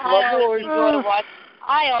 That's my boy.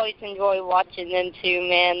 I always enjoy watching them too,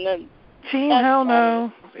 man. Team Hell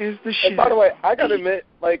No is the shit. And by the way, I gotta admit,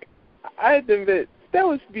 that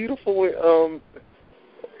was beautiful. When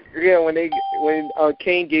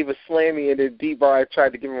Kane gave a slammy and then D-Bar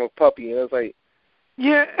tried to give him a puppy, and I was like,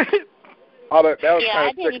 yeah. That was kind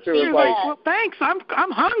of sick too. He It was was like, well, thanks.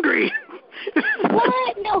 I'm hungry.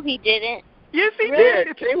 What? No, he didn't. Yes, he yeah,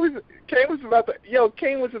 did. Kane was about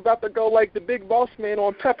to go like the big boss man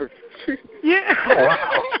on Pepper. Yeah.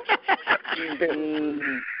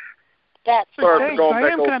 That's thanks. I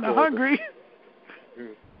am kind of hungry.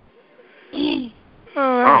 Oh,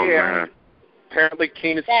 yeah. man. Apparently,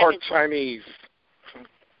 Kane is part Chinese.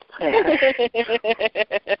 So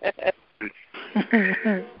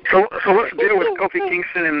what's the deal with Kofi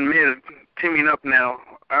Kingston and Miz teaming up now?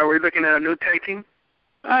 Are we looking at a new tag team?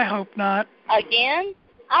 I hope not. Again?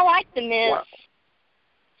 I like the Miz. Wow.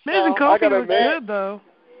 Miz and Kofi were good, though.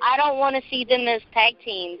 I don't want to see them as tag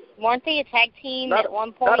teams. Weren't they a tag team at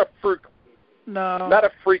one point? Not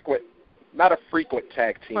a frequent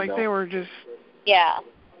tag team. Like though. they were just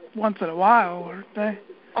once in a while, weren't they?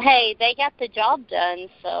 Hey, they got the job done,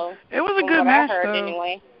 so it was a good match, I heard, though.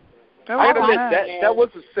 Anyway. I gotta admit that was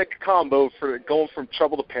a sick combo for going from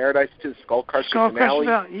Trouble to Paradise to the Skull Crusher finale.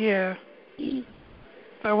 Yeah,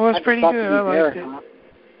 that was pretty good. I liked it.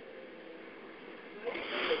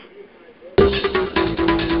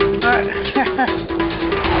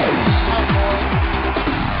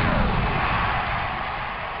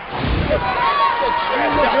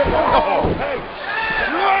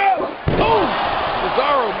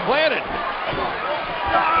 Cesaro planted.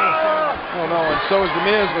 Oh no, and so is the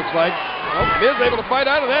Miz, looks like. Well, Miz able to fight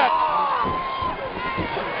out of that.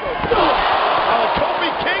 Oh, Kofi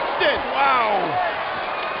Kingston. Wow.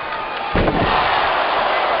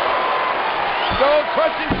 Skull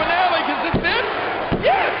crushing finale. Is this it?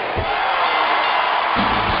 Yes.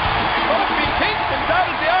 Kofi Kingston down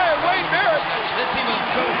at the eye of Wade Barrett. The team of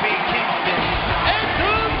Kofi Kingston and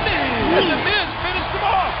the Miz. And the Miz finished them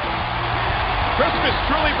off. Christmas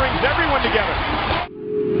truly brings everyone together.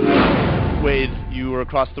 Wade, you were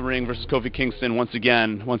across the ring versus Kofi Kingston once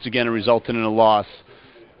again. It resulted in a loss.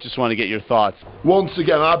 Just want to get your thoughts. Once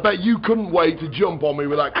again, I bet you couldn't wait to jump on me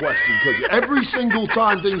with that question, could you? Every single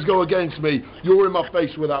time things go against me, you're in my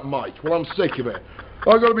face with that mic. Well, I'm sick of it.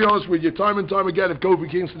 I've got to be honest with you, time and time again, if Kofi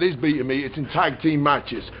Kingston is beating me, it's in tag team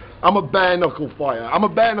matches. I'm a bare-knuckle fighter. I'm a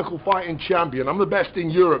bare-knuckle fighting champion. I'm the best in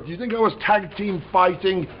Europe. Do you think I was tag team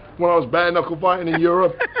fighting when I was bare-knuckle fighting in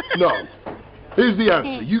Europe? No. Here's the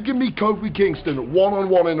answer. You give me Kofi Kingston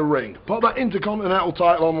one-on-one in the ring. Put that Intercontinental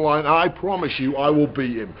title on the line, and I promise you I will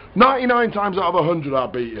beat him. 99 times out of 100 I'll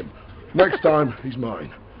beat him. Next time, he's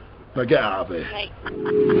mine. Now get out of here.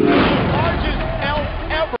 Largest L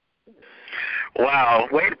ever. Wow,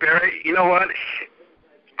 Wade Barrett, you know what?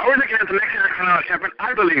 Are we looking at the next Intercontinental champion?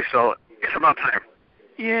 I believe so. It's about time.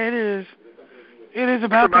 Yeah, it is. It is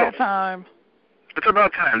about that time. It's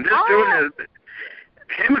about time. This dude is...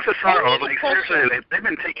 Him and Cesaro, like, seriously, they've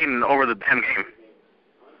been taking over the damn game.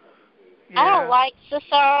 I don't like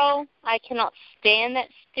Cesaro. I cannot stand that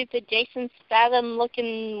stupid Jason Statham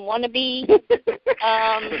looking wannabe.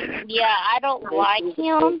 Yeah, I don't like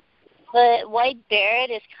him. But Wade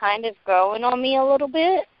Barrett is kind of growing on me a little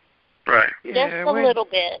bit. Right. Just a little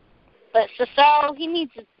bit. But Cesaro, he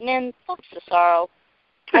needs man, fuck Cesaro.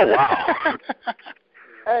 Oh, wow.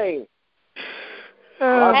 Hey.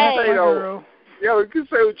 Hey. Yo, you can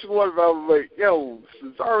say what you want about him, but yo,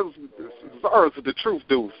 Cesaro's the truth,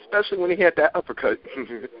 dude. Especially when he had that uppercut.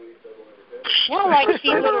 Not like she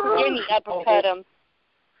little Jimmy uppercut him.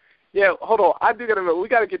 Yeah, hold on. I do gotta know. We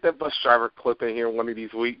gotta get that bus driver clip in here one of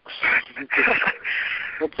these weeks.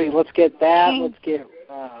 Let's see. Let's get that. Let's get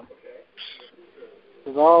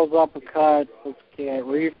Cesaro's uppercut. Let's get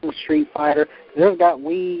Ryu from Street Fighter.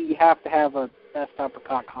 We have to have a best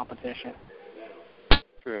uppercut competition.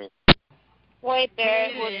 Wade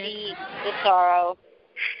Barrett will beat Cesaro.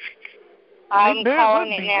 I'm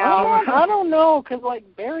calling it now. I don't know, because, like,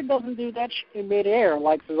 Barrett doesn't do that shit in midair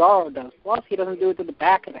like Cesaro does. Plus, he doesn't do it to the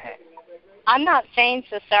back of the head. I'm not saying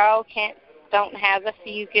Cesaro don't have a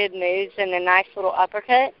few good moves and a nice little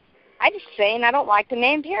uppercut. I'm just saying I don't like the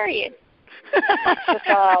man, period.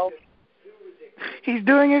 Cesaro. He's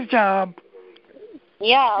doing his job.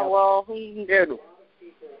 Yeah, well,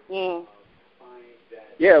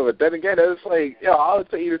 Yeah, but then again, it's like, I'll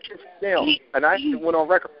tell you the truth now. And I went on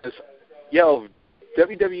record with this. Yo,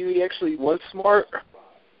 WWE actually was smart.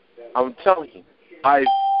 I'm telling you, by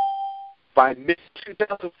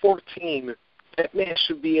mid-2014, that man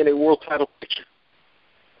should be in a world title picture.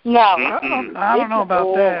 No. I don't know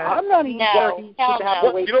about that. I'm not even sure he should have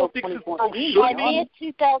to wait till 2014. By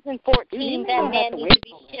mid-2014, that man needs to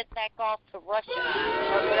be shipped back off to Russia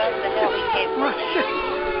or whatever the hell he came from.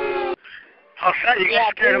 How sad you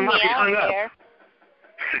guys scared him off, he hung up.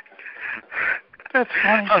 That's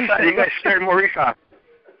funny. How sad you guys scared Maurice off.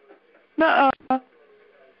 Nuh-uh.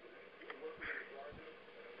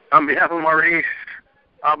 On behalf of Maurice,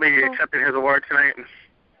 I'll be accepting his award tonight.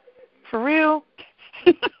 For real?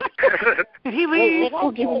 Did he leave?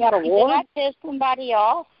 Did I piss somebody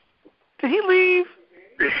off? Did he leave?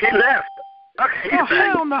 He left. Okay, he's back.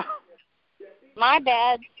 Hell no. My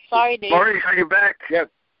bad. Sorry, dude. Maurice, are you back?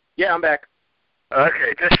 Yep. Yeah, I'm back.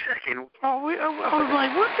 Okay, just checking. I was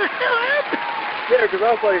like, what the hell happened? Yeah, because I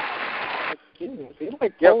was like,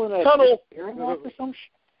 tunnel. Or some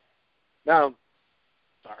shit? No.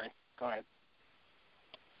 Sorry. Go ahead.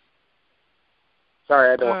 Sorry,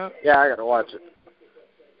 I don't. I gotta watch it.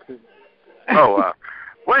 Oh,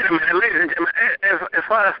 wait a minute, ladies and gentlemen. As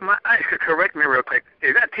far as my eyes could correct me real quick,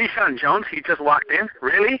 is that T-Sean Jones? He just walked in?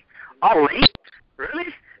 Really? All late?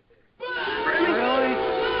 Really? Really?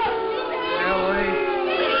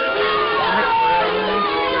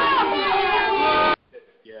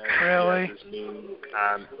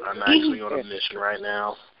 I'm actually on a mission right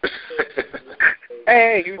now.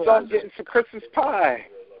 Hey, he was on getting some Christmas pie.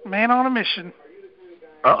 Man on a mission.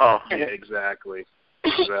 Uh-oh. Yeah, exactly.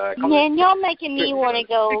 Man, y'all making me want to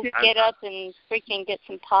go get up and freaking get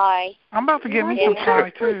some pie. I'm about to get me some pie,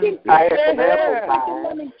 too.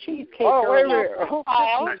 Lemon cheesecake. Oh, wait a minute. I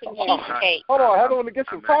want some cheesecake. Hold on, I don't want to get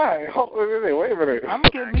some pie. Wait a minute. I'm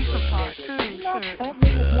getting me some pie, too. That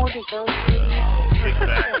means more dessert.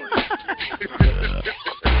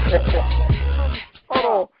 Hold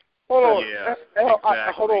on. Yeah,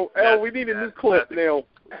 Hold on. L, we need a new clip now.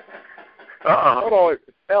 Uh-oh. Hold on.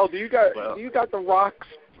 L, do you got the Rock's?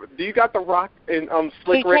 Do you got the Rock and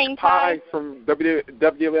Slick Rick pie from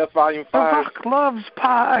WWF Volume 5? The Rock loves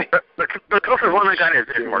pie. The closest one I got is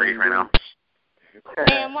Maurice right now.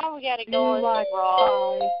 Man, why we gotta go on like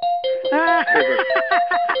Raw?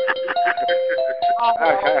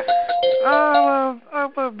 I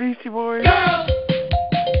love Beastie Boys.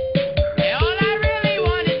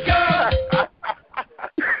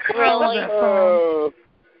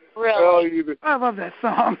 Really? I love that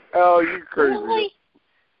song. Oh, you crazy. Really?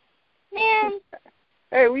 Man.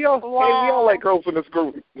 Hey, Hey, we all like girls in this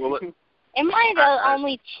group. Well, am I the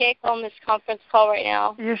only chick on this conference call right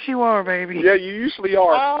now? Yes, you are, baby. Yeah, you usually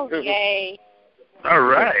are. Okay. All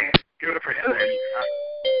right. Give it up for Heather.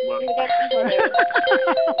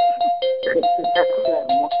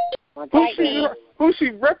 Who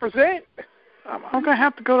she represent? I'm gonna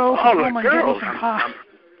have to go to Oklahoma and get me some pie.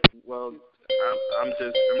 Well, I'm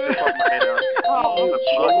just popping my head out.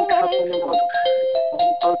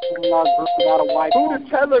 Who does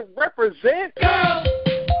Heather represent?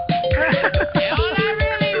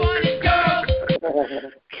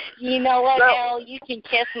 You know what, Al? You can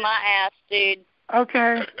kiss my ass, dude.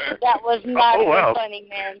 Okay. That was not even funny,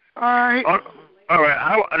 man. All right. All right.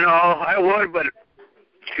 I would, but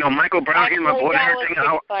Michael Brown, he's my boy and everything. I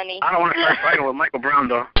don't want to start fighting with Michael Brown,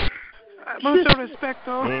 though. Mucho respect,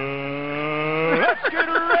 though. Let's get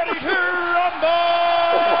ready to rumble!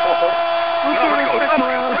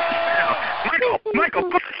 Michael,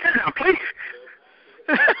 put the shit down, please.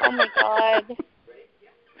 Oh, my God.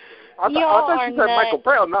 I thought you said Michael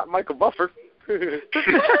Brown, not Michael Buffer.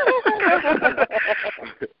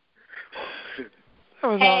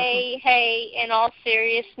 Hey, in all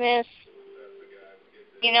seriousness,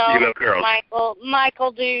 you love girls.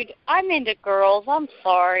 Michael, dude, I'm into girls. I'm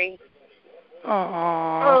sorry.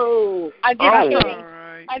 Oh. I'm just kidding.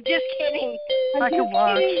 Right. I'm just kidding. I can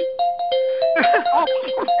watch.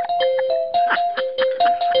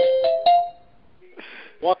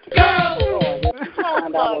 What the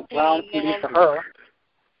find out what Brown can do for her.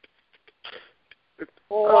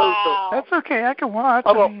 Wow. That's okay. I can watch.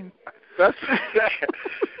 That's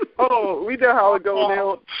we know how it goes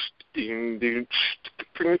now. Ding, ding,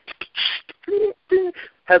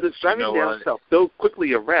 Heather's driving down south, so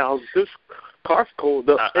quickly aroused. This car's cold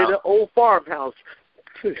up in an old farmhouse.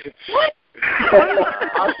 What? Hold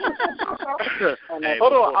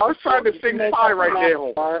on, I was trying to sing pie right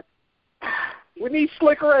now. We need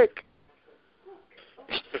Slick Rick.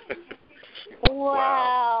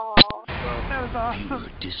 Wow. That was awesome. Viewer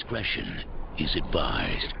discretion is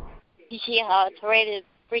advised. Yeah, it's rated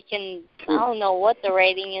freaking, I don't know what the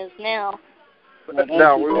rating is now.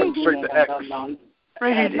 No, we went straight to X.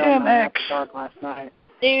 Rated MX.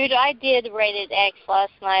 Dude, I did rated X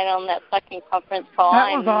last night on that fucking conference call.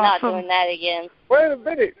 I'm not doing that again. Wait a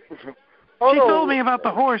minute. She told me about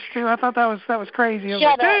the horse too. I thought that was crazy.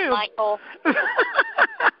 Shut up, Michael.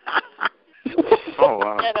 Oh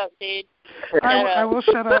wow. Shut up, dude. I will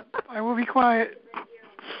shut up. I will be quiet.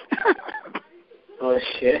 Oh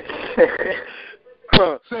shit.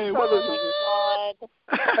 Say what? Oh my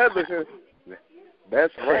God. Heather,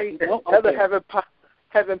 that's right. Heather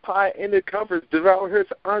having pie in the cupboard, devour her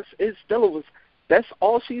aunt's Stella. That's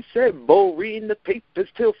all she said. Bo reading the papers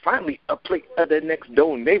till finally a plate of the next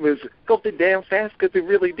door neighbors gulped it down fast because it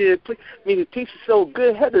really did. I mean, it tastes so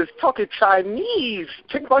good. Heather's talking Chinese.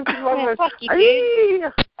 Fuck you,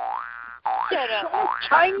 dude. Shut up.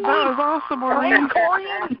 Chinese. That was awesome, Maurice.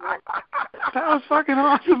 That was fucking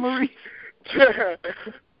awesome, Maurice.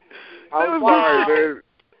 I'm sorry, man.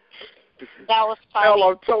 That was funny. Hell,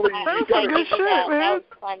 I'm telling you, you gotta good shit, man. That was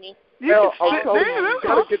funny. Hell, I'm telling you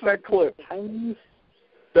gotta get that clip.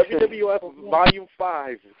 WWF Volume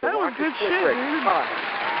 5. That was good shit, dude.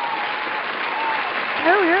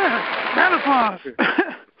 Hell yeah. Round of applause.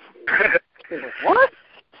 What?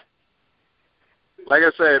 Like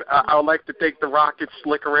I said, I would like to thank The Rock and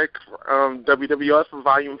Slick Rick from WWF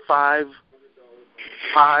Volume 5.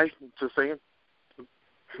 Pie, just saying.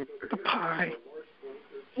 The pie.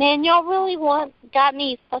 Man, y'all really got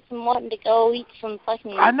me fucking wanting to go eat some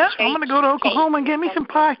fucking I know. I'm going to go to Oklahoma and get me some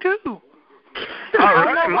pie, too. All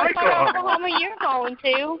right, What part of Oklahoma you're going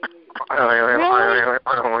to? Really?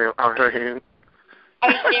 Are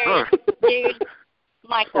you serious, dude?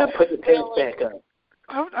 Michael, Put the tape really? back up.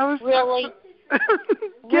 I was Really?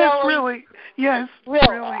 Yes, really. Yes,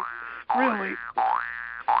 really. Really.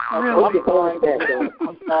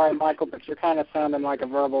 I'm sorry, Michael, but you're kind of sounding like a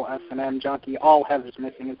verbal S&M junkie. All Heather's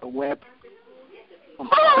missing is a whip.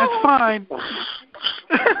 That's fine.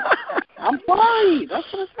 I'm sorry.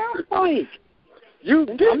 That's what it sounds like.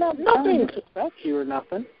 I'm not trying to suspect you or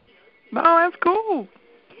nothing. No, that's cool.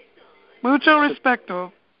 Mucho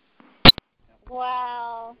respecto.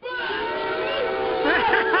 Wow.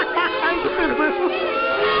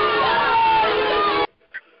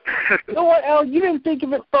 You know what, El? You didn't think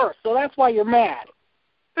of it first, so that's why you're mad.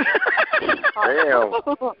 Damn.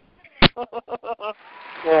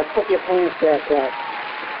 Yeah, put your pants back up.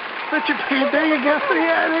 Put your pants, there you go.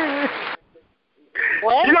 Yeah, there.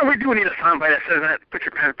 What? You know, we do need a soundbite that says that. Put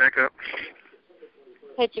your pants back up.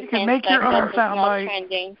 Put your You can pants make your back own up. It's soundbite. not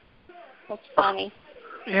trending. That's funny.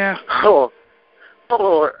 Yeah. Oh,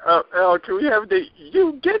 Hold on, can we have the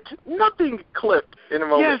 "You Get Nothing" clip in a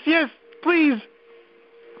moment? Yes, please.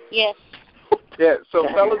 Yes. Yeah. So,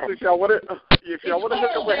 fellas, if y'all want to hook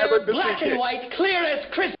up with Heather, this black and white, clear as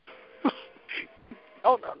crystal.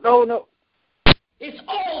 Oh no. It's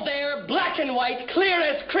all there, black and white, clear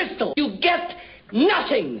as crystal. You get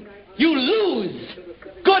nothing. You lose.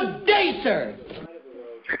 Good day, sir.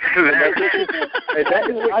 That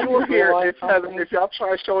is what you will hear if y'all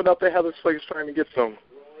try showing up at Heather's place trying to get some.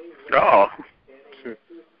 Oh.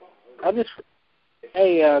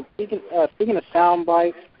 Speaking of sound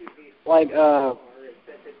bites, like if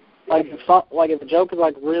the joke is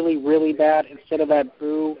like really, really bad, instead of that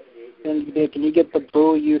boo, then can you get the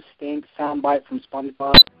 "boo you stink" sound bite from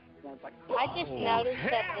SpongeBob? I just noticed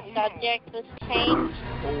that the subject was changed.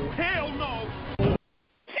 Oh, hell no.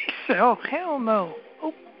 Oh, hell no.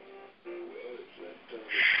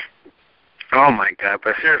 Oh my God!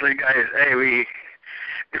 But seriously, guys, hey,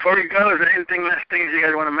 before we go, is there anything last things you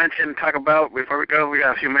guys want to mention, talk about before we go? We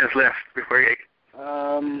got a few minutes left before we.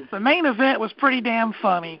 The main event was pretty damn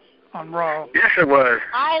funny on Raw. Yes, it was.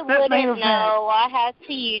 I wouldn't know. I had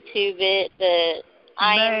to YouTube it, but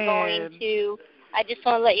I am going to. I just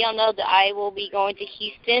want to let y'all know that I will be going to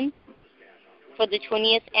Houston for the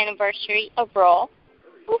 20th anniversary of Raw.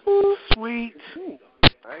 Woohoo! Sweet.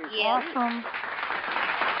 Yeah. Awesome.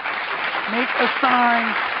 Make a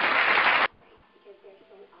sign.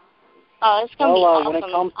 Oh, it's gonna be awesome. When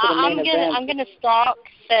it comes to the main event, I'm gonna stalk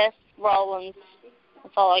Seth Rollins.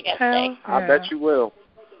 That's all I gotta say. I bet you will.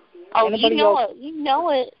 Oh, you know it. You know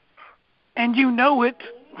it. And you know it.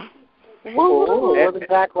 Or the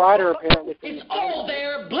Zack Ryder apparently. It's all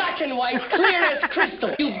there, black and white, clear as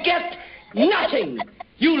crystal. You get nothing.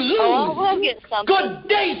 You lose. Oh, we'll get something. Good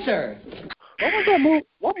day, sir. What was that movie?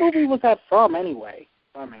 What movie was that from, anyway?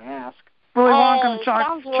 If I may ask. Willy Wonka and the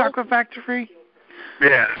Chocolate Factory.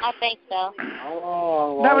 Yeah. I think so.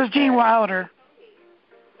 Oh. That was Gene Wilder.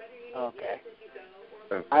 Okay.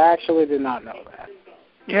 I actually did not know that.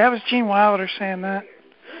 Yeah, it was Gene Wilder saying that.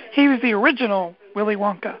 He was the original Willy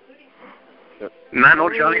Wonka. Not no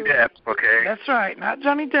Johnny Depp, okay? That's right, not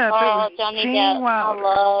Johnny Depp. Oh, it was Johnny Gene Depp. Wilder.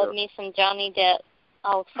 I love me some Johnny Depp.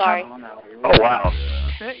 Oh, sorry. Oh, wow.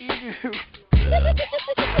 Bet you do.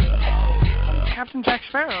 Captain Jack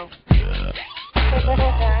Sparrow.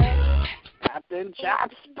 Captain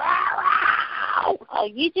Jack Sparrow! Oh,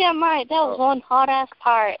 you damn right. That was one hot-ass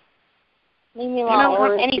part. Leave me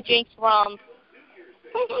alone. And he drinks rum.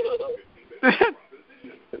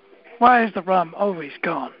 Why is the rum always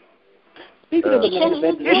gone? Speaking of the main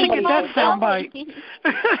event, you should get that soundbite.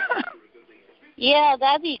 Yeah,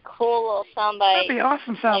 that'd be cool little soundbite. That'd be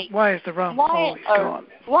awesome sound. Like, why is the rum always gone?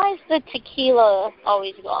 Why is the tequila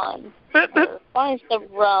always gone? Why is the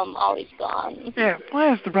rum always gone? Yeah,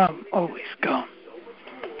 why is the rum always gone?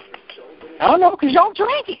 I don't know, because y'all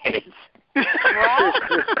drink it.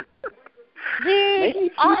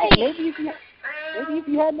 Dude, maybe if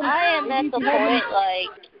you hadn't, I am at the point, like...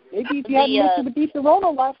 Maybe if you hadn't listened to Beat the Rona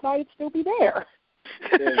last night, it'd still be there.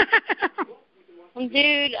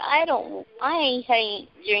 Dude, I ain't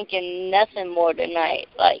drinking nothing more tonight.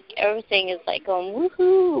 Like, everything is, like, going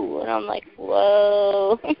woohoo, and I'm like,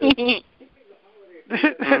 whoa.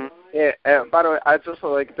 Yeah, and by the way, I just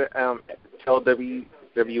would like to tell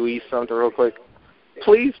WWE something real quick.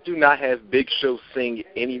 Please do not have Big Show sing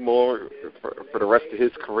anymore for the rest of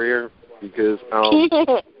his career, because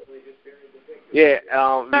because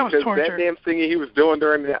that damn singing he was doing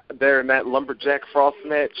during that Lumberjack Frost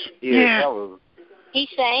match, that was. He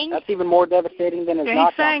sang? That's even more devastating than his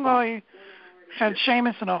knockout. He sang while he had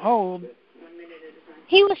Sheamus in a hold.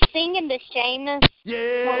 He was singing to Sheamus?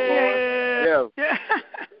 Yeah.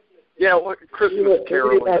 Yeah, Christmas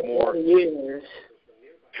Carol more.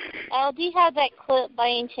 Oh, do you have that clip by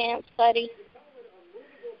any chance, buddy?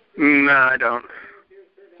 No, I don't.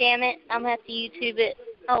 Damn it, I'm going to have to YouTube it.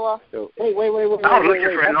 Oh, well. Wait. I was looking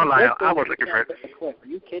for it. No lie, I was looking for it. Are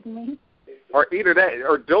you kidding me? Or either that,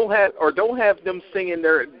 or don't have them singing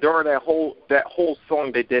there during that whole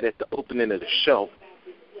song they did at the opening of the show.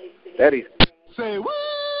 That is. Say what?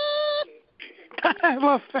 I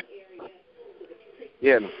love that.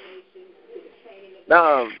 Yeah.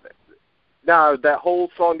 Now that whole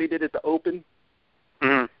song they did at the open.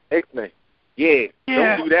 X-MAS. Yeah.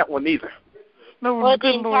 Don't do that one either. No, what,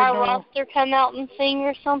 the entire roster come out and sing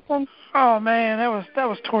or something? Oh man, that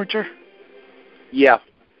was torture. Yeah.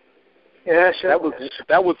 Yeah, sure.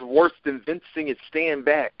 That was worse than Vince singing "Stand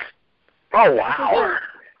Back." Oh wow!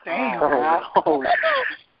 Damn! Wow.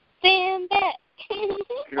 Stand back.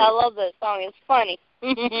 I love that song. It's funny.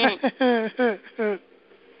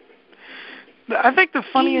 I think the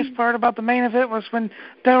funniest part about the main event was when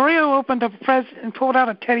Del Rio opened up a present and pulled out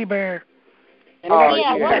a teddy bear.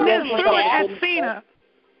 Yeah, and then threw it at Cena.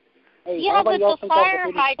 Yeah, but the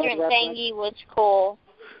fire hydrant thingy was cool.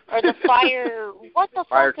 Or the fire, what the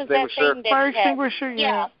fuck is that thing? Fire extinguisher,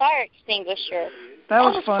 yeah. Fire extinguisher. That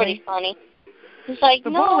was funny. Pretty funny. It's like, the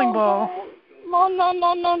bowling ball. No.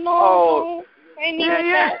 Oh. I need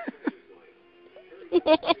that.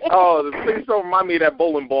 Oh, please don't remind me of that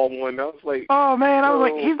bowling ball one. I was like, oh man, I was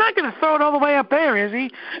like, he's not going to throw it all the way up there, is he?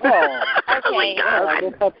 Oh, okay.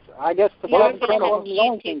 I guess the bowling ball was the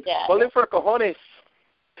only thing. Bowling for cojones.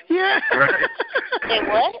 Yeah. Say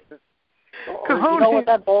what? You know what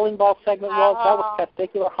that bowling ball segment was? That was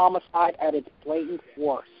testicular homicide at its blatant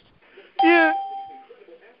worst. Yeah.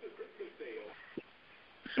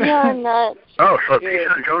 You're nuts. Oh, so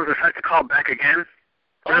Tisha Jones decided to call back again?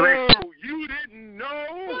 Really? Oh, you didn't know?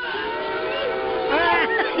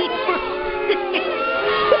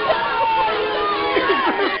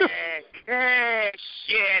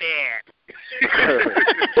 Shit it.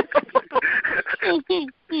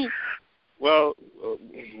 Well,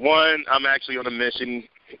 one, I'm actually on a mission,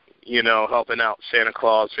 helping out Santa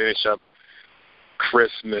Claus finish up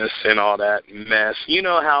Christmas and all that mess. You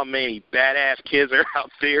know how many badass kids are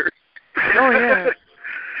out there? Oh, yeah.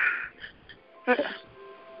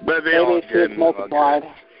 But they all kids multiplied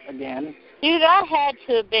again. Dude, I had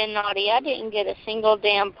to have been naughty. I didn't get a single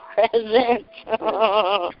damn present.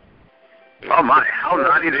 Oh my! How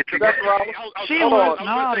naughty did you get? She was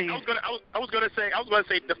naughty. I was gonna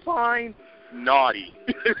say define naughty.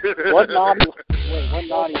 What naughty? Wait, what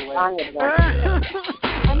naughty?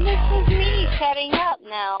 And this is me shutting up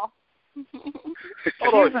now.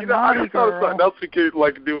 Hold on, I just thought of something else we could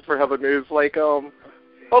do for Heather News.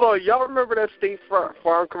 Hold on, y'all remember that State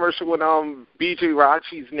Farm commercial when BJ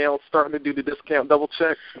Rachi's now starting to do the discount double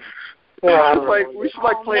check? Yeah, we should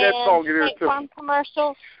play that song in there too. State Farm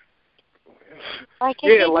commercials.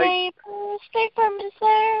 State Farm is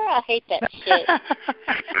there. I hate that shit.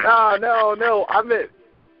 No. I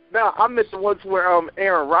meant the ones where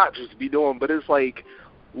Aaron Rodgers be doing, but it's like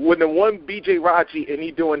when the one BJ Rachi and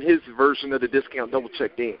he doing his version of the discount double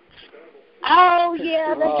check dance. Oh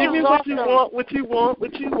yeah, that's give me awesome. what you want.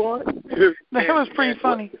 That was pretty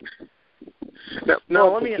funny.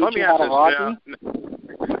 No, let me ask this.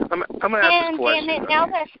 I'm gonna ask this question. Damn it! Now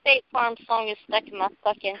that State Farm song is stuck in my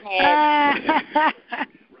fucking head.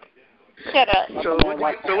 Shut up. So what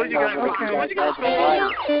you got?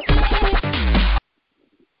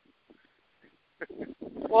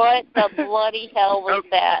 What the bloody hell was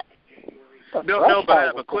that? No, but I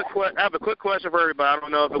have a quick question for everybody. I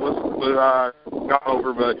don't know if it was gone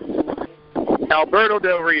over, but Alberto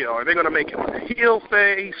Del Rio, are they going to make him a heel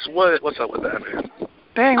face? What's up with that, man?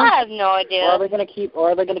 Dang, I have no idea. Or are they going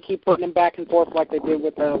to keep putting him back and forth like they did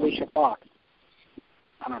with Alicia Fox?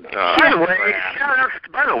 I don't know. By the way, shout out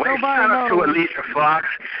to Alicia Fox.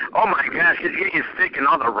 Oh my gosh, she's getting sick in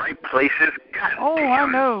all the right places. God damn.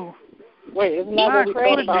 I know. Wait, isn't that what we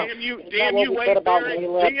said about? Damn you,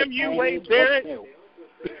 Wade Barrett.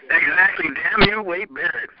 Exactly, damn you, Wade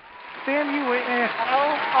Barrett. Damn you, Wade Barrett.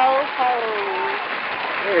 Ho.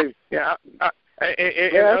 Yeah.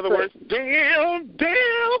 In other words, damn.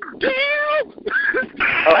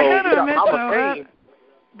 I gotta admit though,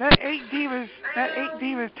 that 8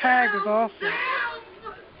 Divas tag was awesome.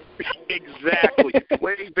 Exactly.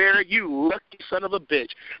 Wade Barrett, you lucky son of a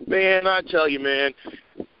bitch. Man, I tell you, man.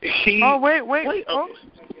 Wait.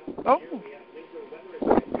 Oh.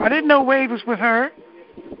 I didn't know Wade was with her.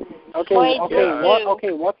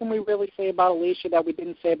 Okay, what can we really say about Alicia that we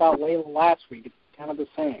didn't say about Layla last week? It's kind of the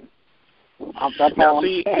same. That's all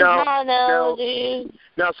I'm saying.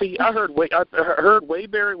 Now, see, I heard Wade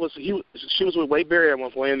Barrett she was with Wade Barrett at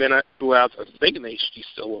one point, and then I was thinking she's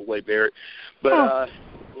still with Wade Barrett. But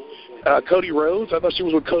Cody Rhodes, I thought she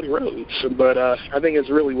was with Cody Rhodes, but I think it's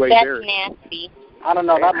really Wade Barrett. That's nasty. I don't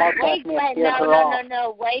know. That mustache may have scared her off.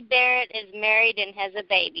 No. Wade Barrett is married and has a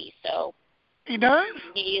baby, so. He does?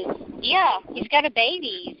 He's got a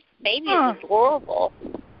baby. Baby is horrible.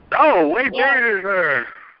 Oh, Wade Barrett is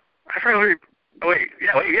I thought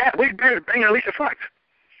Wade Barrett is banging Alicia Fox.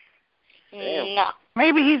 No.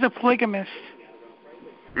 Maybe he's a polygamist.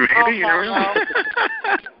 Maybe, you never know.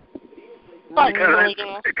 Because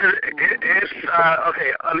it's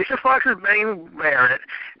okay. Alicia Fox is banging Barrett,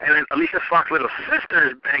 and then Alicia Fox's little sister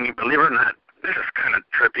is banging. Believe it or not, this is kind of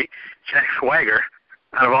trippy. Jack Swagger,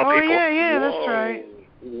 out of all people. Oh yeah, that's right.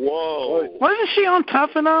 Whoa! Wasn't she on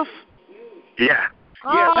Tough Enough? Yeah.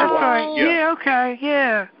 That's right. Yeah. Okay.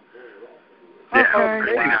 Yeah.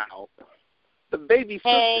 Okay. Wow. The baby sister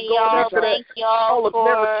Hey, going y'all, after thank that y'all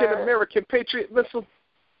all-American Patriot missile.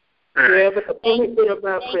 Yeah, but the funny thing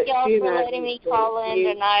about Thank y'all Christina for letting me call in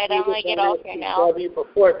tonight. I'm going to get off here now. All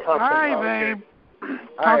right, babe.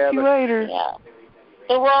 Talk to you later. Yeah.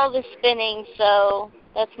 The world is spinning, so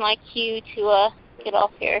that's my cue to get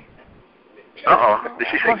off here. Uh-oh. Did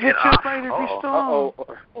she say I'll hit get you off? up later if you're still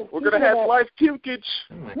on. We're going to have live pukage.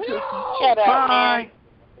 Shut up, Bye. man.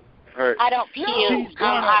 All right. I don't puke.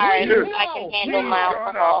 I'm Irish. I can handle my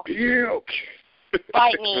alcohol.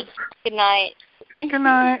 Bite me. Good night. Good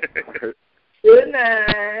night. Good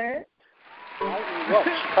night. What?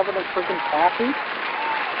 Covered in freaking coffee?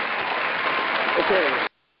 Okay.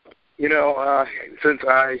 You know, since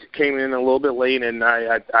I came in a little bit late and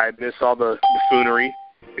I missed all the buffoonery,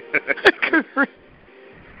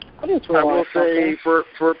 I will say for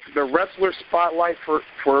the wrestler spotlight for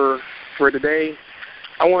today,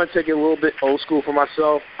 I want to take it a little bit old school for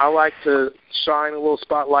myself. I like to shine a little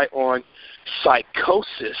spotlight on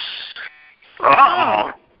Psychosis.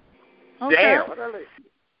 Oh. Okay. Damn.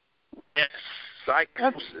 Yes,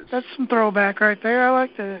 Psychosis. That's some throwback right there. I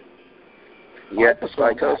like that. Yeah,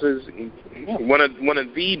 Psychosis, one of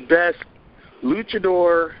the best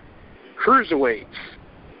luchador cruiserweights,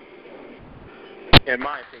 in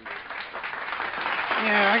my opinion.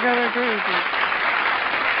 Yeah, I gotta agree with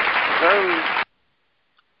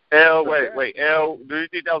you. L, wait, L, do you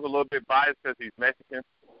think that was a little bit biased because he's Mexican?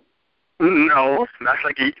 No, that's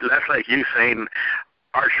like you saying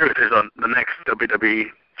R-Truth is the next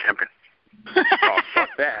WWE champion. Oh, fuck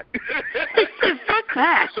that. Fuck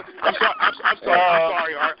that.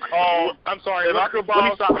 I'm sorry. Let me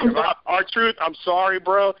stop. R-Truth, I'm sorry,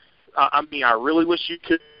 bro. I mean, I really wish you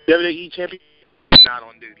could WWE champion. Not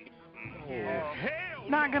on duty. Yeah.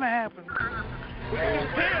 Not gonna happen.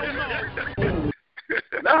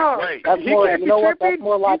 No, wait. That's more, you know what? That's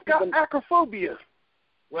more like he's got acrophobia.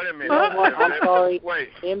 Wait a minute. I'm sorry. Wait.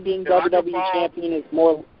 Him being WWE champion is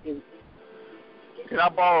more. Can I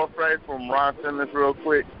borrow a phrase from Ron Simmons real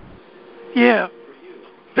quick? Yeah.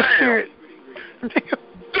 Damn. You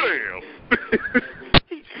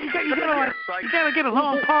gotta get a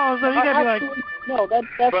long pause though. You gotta be like, no, that's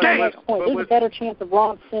the next point. There's a better chance of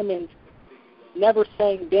Ron Simmons never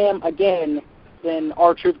saying "damn" again than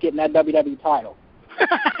R-Truth getting that WWE title.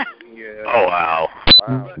 Yeah. Oh wow.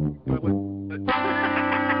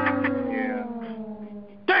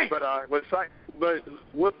 Yeah. But what's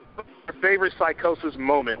your favorite Psychosis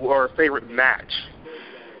moment or favorite match?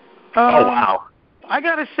 Oh wow. I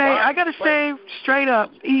gotta say straight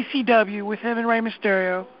up, ECW with him and Rey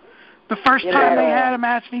Mysterio. The first time they had a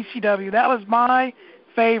match in ECW, that was my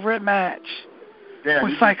favorite match. Damn,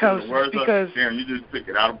 with Psychosis because you just took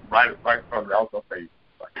it out right from the also face.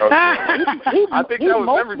 I think that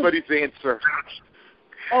was everybody's answer.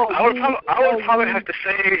 I would probably have to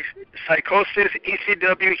say Psychosis,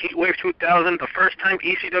 ECW, Heatwave 2000. The first time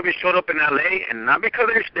ECW showed up in LA, and not because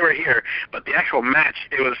they were here, but the actual match.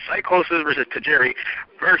 It was Psychosis versus Tajiri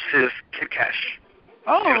versus Kid Cash.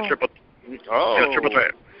 Oh. Triple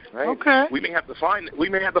threat. Right. Okay. We may have to find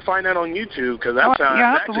that on YouTube because that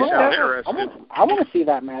sounds interesting. I want to see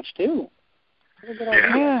that match too.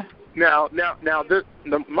 Yeah. Now,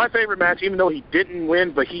 my favorite match, even though he didn't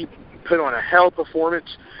win, but he put on a hell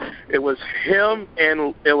performance. It was him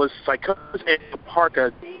and it was Psychosis and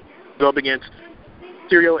Parka go up against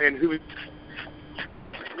Stereo and who?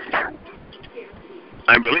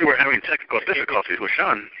 I believe we're having technical difficulties with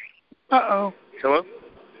Sean. Uh-oh. Hello?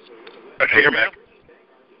 Okay, you're back.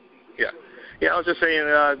 Yeah, I was just saying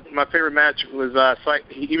my favorite match was,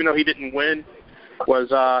 even though he didn't win,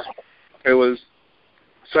 it was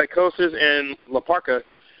Psychosis and La Parka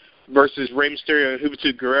versus Rey Mysterio and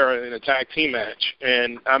Juventud Guerrera in a tag team match.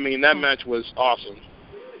 And, I mean, that match was awesome.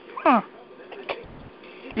 Huh.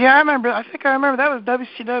 Yeah, I think I remember. That was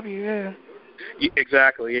WCW, yeah.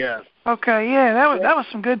 Exactly, yeah. Okay, yeah, that was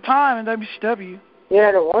some good time in WCW.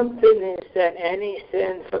 Yeah, the one thing is that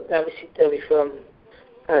anything from WCW from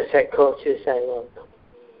Psychosis, I love them.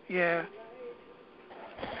 Yeah.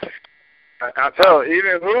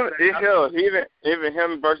 Even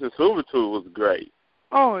him versus Juventud was great.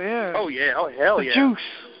 Oh yeah. Oh yeah. Oh hell the yeah. Juice.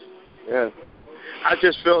 Yeah. I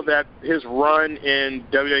just feel that his run in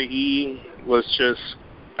WWE was just.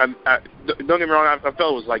 Don't get me wrong. I felt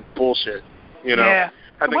it was like bullshit. You know. Yeah.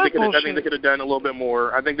 I think they could have done a little bit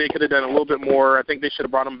more. I think they should have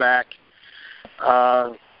brought him back.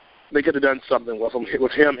 They could have done something with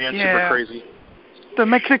him and Super Crazy. The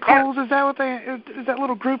Mexicals, is that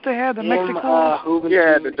little group they had? The Mexicals?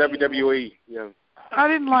 Yeah, the WWE. Yeah. I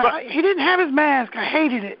didn't like. He didn't have his mask. I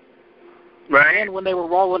hated it. Right. And when they were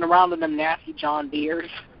rolling around in them nasty John Deeres.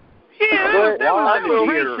 Yeah,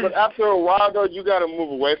 but after a while, though, you got to move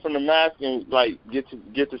away from the mask and like get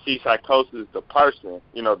to see Psychosis, the person,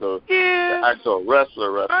 the actual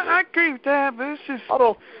wrestler. I agree with that, but it's just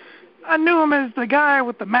I knew him as the guy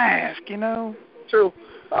with the mask, True.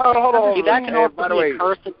 Hold on. That can also be a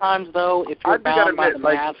curse at times, though, if you're bound by the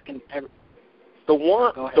mask and the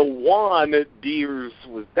one Deers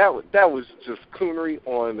was that was just coonery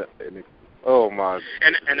on. Oh my!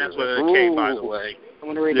 And that's what it came, by the way. I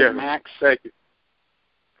wonder if it's Max. Thank you.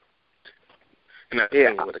 And that's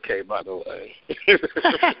what it came, by the way.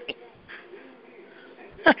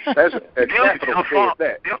 That's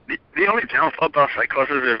the only downfall about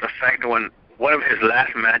Psychosis is the fact that when one of his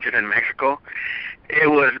last matches in Mexico, it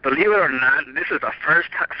was, believe it or not, this is the first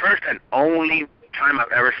and only time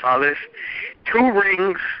I've ever saw this. 2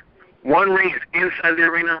 rings, one ring is inside the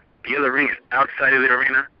arena, the other ring is outside of the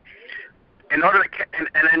arena. In order to, and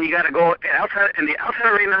then you got to go outside in the outside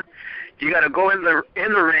arena. You got to go in the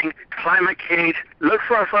ring, climb a cage, look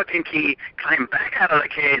for a fucking key, climb back out of the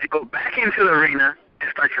cage, go back into the arena,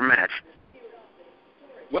 and start your match.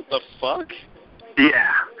 What the fuck?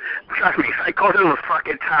 Yeah. Trust me, Psychosis was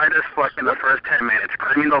fucking tired as fuck in the first 10 minutes,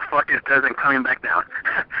 climbing those fucking stairs and coming back down.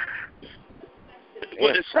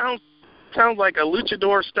 Well, it sounds like a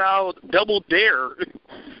luchador style double dare.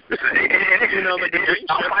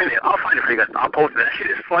 I'll find it for you guys. I'll post it. That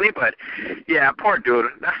shit is funny, but yeah, poor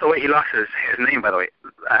dude. That's the way he lost his name, by the way.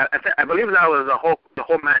 I believe that was the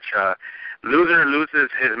whole match. Loser loses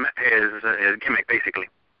his gimmick, basically.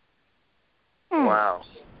 Wow.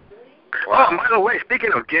 Oh, and by the way,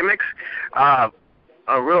 speaking of gimmicks, a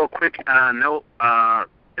real quick note.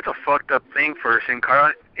 It's a fucked up thing for Sin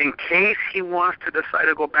Cara. In case he wants to decide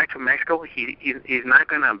to go back to Mexico, he's not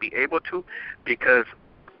gonna be able to, because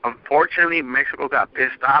unfortunately Mexico got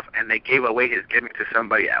pissed off and they gave away his gimmick to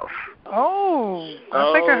somebody else. Oh,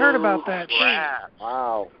 I think I heard about that.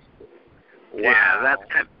 Wow. Yeah,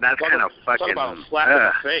 that's kind of fucking. Talk about a slap in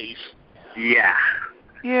the face. Yeah.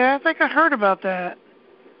 Yeah, I think I heard about that.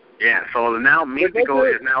 Yeah, so now Mystico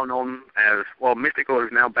is now known as, Mystico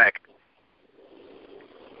is now back.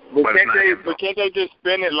 But can't they just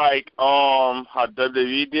spin it like how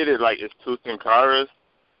WWE did it, like it's 2 Sin Caras?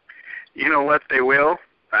 You know what? They will.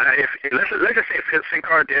 Let's just say if Sin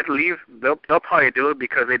Cara did leave, they'll probably do it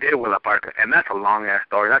because they did it with La Parca, and that's a long ass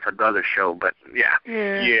story. That's another show, but yeah.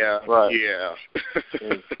 Yeah. Right. Yeah.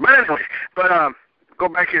 But anyway, go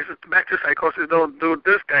back to Psychosis though, dude.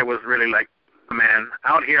 This guy was really like, man.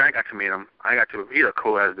 Out here, I got to meet him. He's a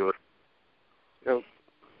cool ass dude. Yep.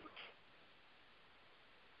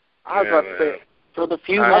 I was about to say, for the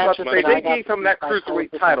few matches they gave him that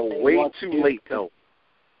cruiserweight title way too late, though.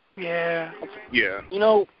 Yeah. Yeah.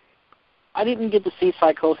 I didn't get to see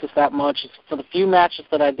Psychosis that much. For the few matches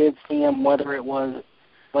that I did see him, whether it was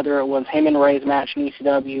him and Ray's match in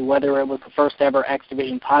ECW, whether it was the first ever X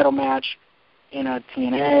Division title match in a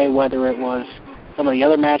TNA, whether it was some of the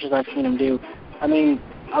other matches I've seen him do, I mean,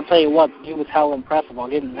 I'll tell you what, he was hell impressive. I'll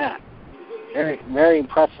give him that. Very, very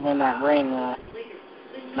impressive in that ring.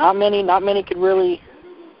 Not many could really,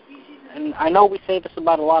 and I know we say this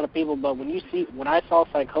about a lot of people, but when I saw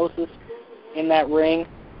Psychosis in that ring,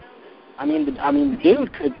 I mean, the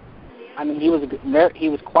dude could, he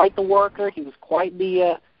was quite the worker. He was quite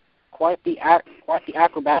the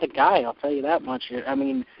acrobatic guy. I'll tell you that much. I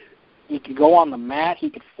mean, he could go on the mat. He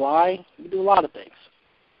could fly. He could do a lot of things.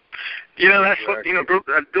 That's what, Bruce,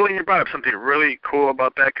 Dylan, you brought up something really cool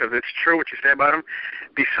about that, because it's true what you say about him.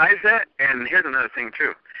 Besides that, and here's another thing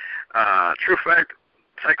too, true fact,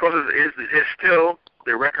 Psychosis is still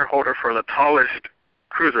the record holder for the tallest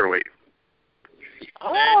cruiserweight.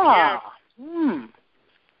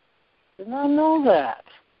 Did not know that.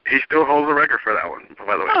 He still holds the record for that one,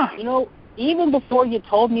 by the way. Even before you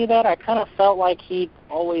told me that, I kind of felt like he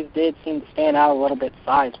always did seem to stand out a little bit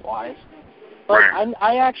size-wise. But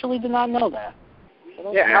I actually did not know that.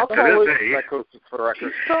 How tall is Psychosis for the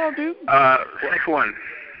record? Tall, dude. 6'1".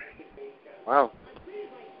 Wow.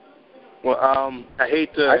 Well, I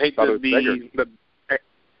hate to be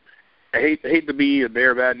the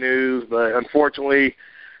bearer of bad news, but unfortunately,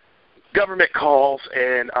 government calls,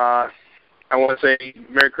 and I want to say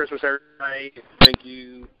Merry Christmas, everybody. Thank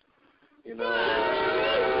you.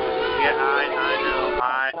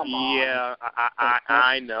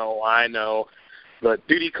 I know. But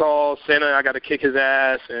duty calls, Santa, I got to kick his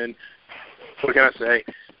ass, and what can I say?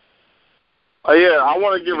 Oh yeah, I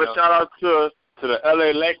want to give a shout out to the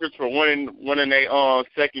LA Lakers for winning their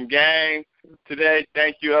second game today.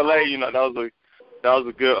 Thank you, LA. That was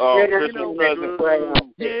a good Christmas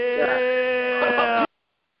present. Yeah.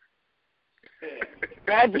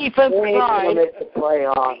 Bad defensive side. They the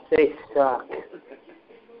playoffs. They suck.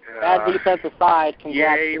 Bad defensive side.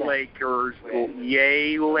 Yay, Lakers.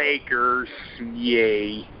 Yay, Lakers.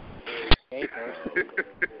 Yay. Hey,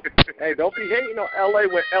 don't be hating on LA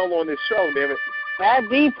with L on this show, damn it. Bad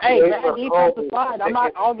defensive side.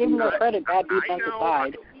 I'll give him the credit. Bad defensive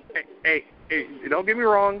side. Hey, don't get me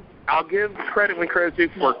wrong. I'll give credit when credit's due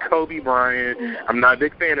for Kobe Bryant. I'm not a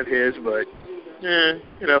big fan of his, but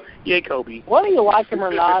yay, Kobe. Whether you like him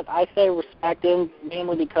or not, I say respect him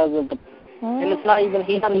mainly because of the. And it's not even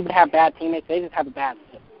he doesn't even have bad teammates. They just have a bad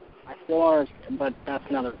system. I still understand, but that's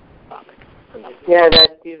another topic. Yeah,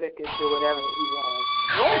 that Steven can do whatever he wants.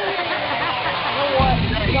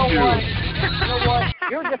 You know what?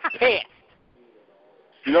 You're just pissed.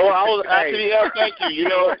 You know what? I was actually, L, thank you. You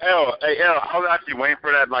know, L, I was actually waiting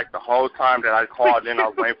for that like the whole time that I called in. I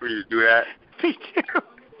was waiting for you to do that. Me too.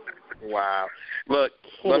 Wow. Look,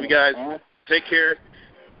 love you guys. Take care.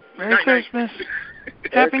 Merry Christmas.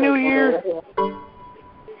 Happy New Year. T-Sun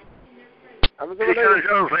Jones, ladies and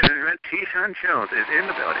gentlemen. T-Sun Jones is in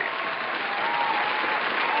the building.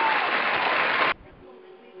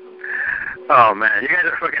 Oh, man, you guys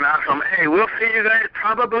are fucking awesome. Hey, we'll see you guys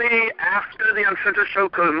probably after the Uncensored show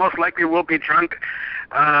because most likely we'll be drunk.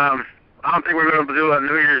 I don't think we're going to do a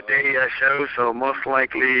New Year's Day show, so most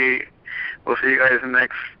likely we'll see you guys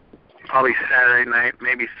next, probably Saturday night,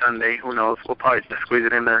 maybe Sunday. Who knows? We'll probably just squeeze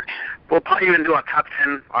it in there. We'll probably even do a top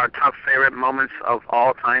 10, our top favorite moments of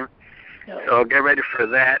all time. So get ready for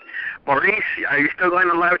that. Maurice, are you still going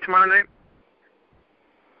to live tomorrow night?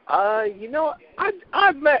 You know,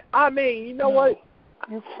 I mean, you know what?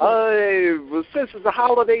 Since it's a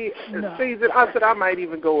holiday season, I said I might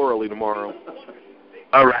even go early tomorrow.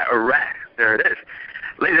 All right. There it is.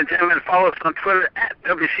 Ladies and gentlemen, follow us on Twitter at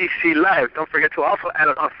WCC Live. Don't forget to also add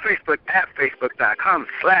us on Facebook at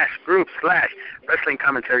facebook.com/group/Wrestling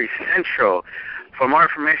Commentary Central. For more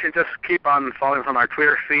information, just keep on following us on our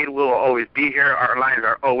Twitter feed. We'll always be here. Our lines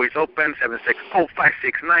are always open,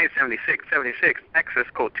 760-569-7676, access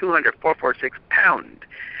code 200-446-pound.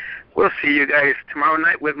 We'll see you guys tomorrow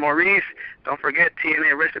night with Maurice. Don't forget,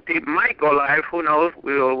 TNA Recipe might go live. Who knows?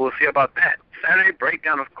 We'll see about that. Saturday,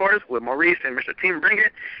 Breakdown, of course, with Maurice and Mr. Team Bring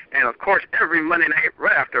It. And, of course, every Monday night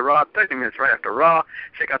right after Raw, 30 minutes right after Raw.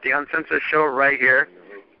 Check out the Uncensored show right here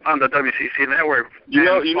on the WCC Network. You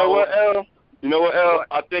know what, L? You know what, L?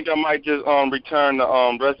 I think I might just return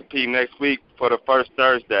the Recipe next week for the first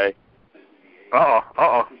Thursday.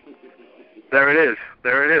 Uh-oh. There it is.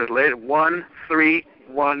 Late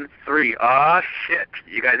 1313. Oh, shit.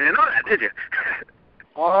 You guys didn't know that, did you?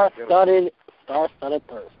 Star-studded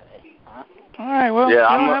Thursday. Huh? All right, well,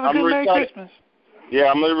 have a good Merry Christmas.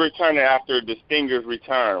 Yeah, I'm going to return it after the Stinger's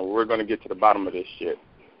return. We're going to get to the bottom of this shit.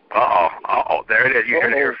 Uh-oh, there it is. You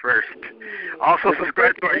heard it here first. Also,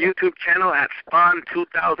 subscribe to our YouTube channel at Spawn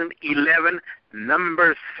 2011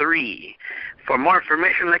 #3. For more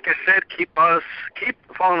information, like I said, keep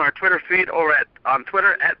following our Twitter feed over on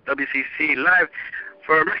Twitter at WCC Live.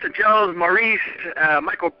 For Mr. Jones, Maurice,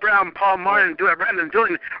 Michael Brown, Paul Martin, Brandon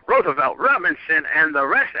Julian, Roosevelt Robinson, and the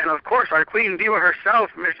rest, and of course our Queen Diva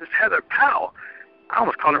herself, Mrs. Heather Powell. I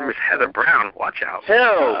almost called her Miss Heather Brown. Watch out.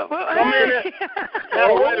 Hell, come in.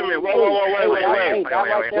 Hell, wait a minute. Wait.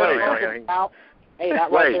 Hey,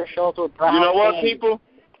 that right there shows what Brown. You know what, people?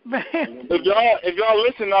 If y'all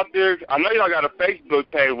listen out there, I know y'all got a Facebook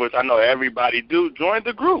page, which I know everybody do. Join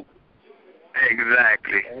the group.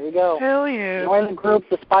 Exactly. There you go. Hell yeah. Join the group,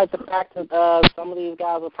 despite the fact that some of these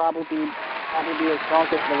guys will probably be as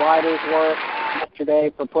drunk as the Riders were yesterday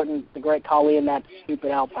for putting the Great Khali in that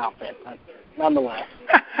stupid elf outfit. But nonetheless.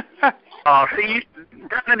 See,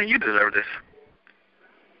 Brandon, you deserve this.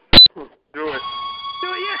 Do it.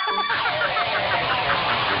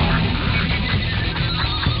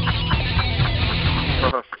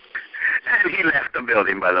 And he left the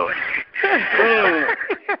building, by the way.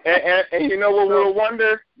 and you know what we'll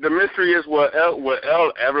wonder? The mystery is will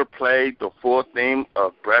L ever play the full theme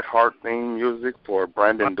of Bret Hart theme music for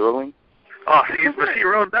Brandon Dooling? See,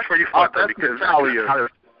 Rose, that's where you fucked up because that's the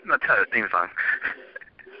theme song.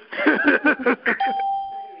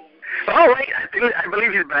 Wait, I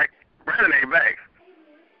believe he's back. Brandon ain't back.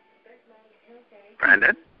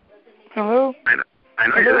 Brandon? Hello? I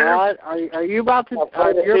know you're there. What? Are you about to?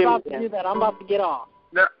 You're about to do that. I'm about to get off.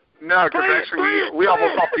 No, because actually we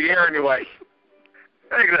almost off the air anyway.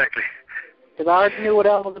 Exactly. Because I already knew what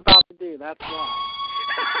Elle was about to do. That's why.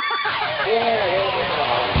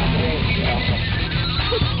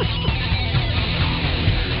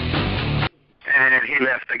 And he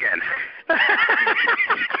left again.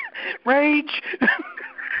 Rage.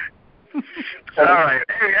 All right.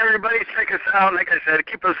 Hey, everybody, check us out. Like I said,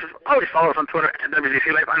 always follow us on Twitter at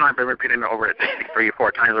WCC Life. I know I've been repeating it over 3 or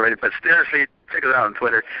 4 times already, but seriously, check us out on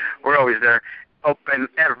Twitter. We're always there. Open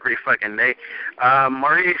every fucking day.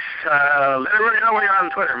 Maurice, let everybody know where you're on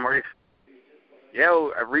Twitter, Maurice.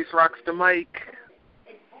 Yo, Reese rocks the mic.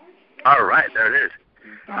 All right, there it is.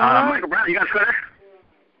 Michael Brown, you got Twitter?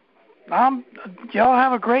 Y'all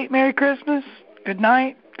have a great Merry Christmas. Good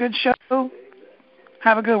night. Good show.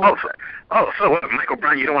 Have a good one. So what, Michael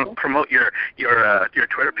Brown, you don't want to promote your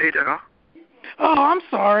Twitter page at all? Oh, I'm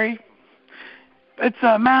sorry. It's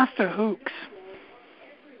Master Hooks.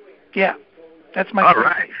 Yeah, that's my All Twitter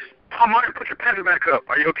right. page. Paul Martin, put your pants back up.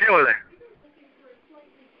 Are you okay with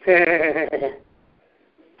it?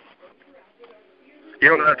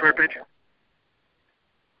 You on that Twitter page?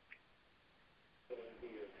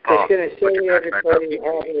 Just going to say everybody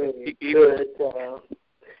having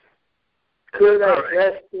good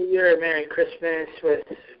rest of the year, Merry Christmas with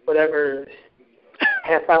whatever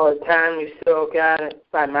half-hour time we still got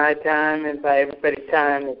by my time and by everybody's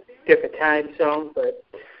time. It's different time zones, but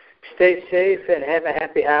stay safe and have a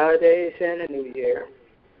happy holidays and a new year.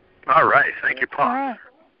 All right. Thank you, Paul. All right.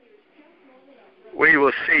 We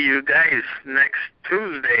will see you guys next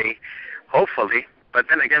Tuesday, hopefully. But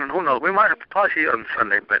then again, who knows? We might probably see you on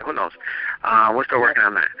Sunday, but who knows? We're still working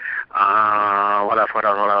on that. What else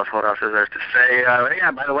is there to say?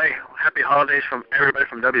 Yeah, by the way, happy holidays from everybody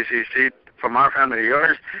from WCC, from our family to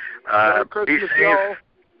yours. Be safe. Y'all.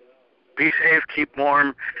 Be safe, keep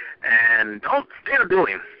warm, and don't stay a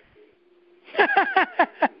dueling.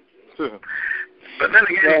 But then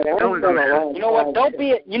again, you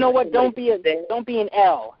know what? Don't be an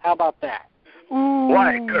L. How about that?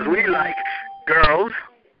 Why? Because we like girls.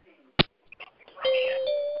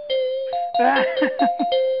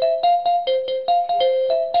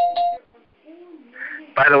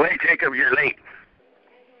 By the way, Jacob, you're late.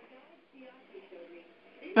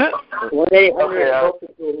 Okay,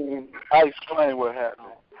 I explain what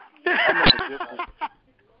happened.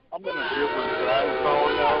 I'm in a different time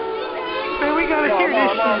zone now. Man, we gotta hear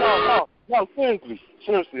this shit. No,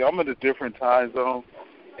 seriously, I'm in a different time zone,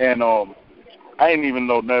 and I didn't even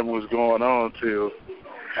know nothing was going on till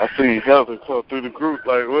I seen Heather come through the group.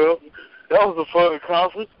 Like, well, that was a fun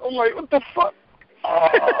conference. I'm like, what the fuck?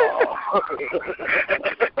 Oh.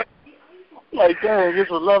 Like, dang, it's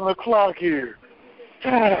 11 o'clock here.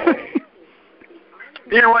 You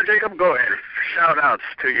know what, Jacob? Go ahead. Shout outs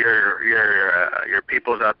to your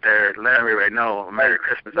peoples out there. Let everybody know Merry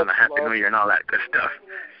Christmas and a Happy New Year and all that good stuff.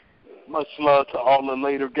 Much love to all the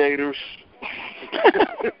later Gators.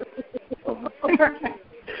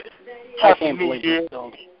 I can't believe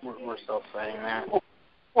we're still saying that.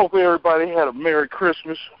 Hope everybody had a Merry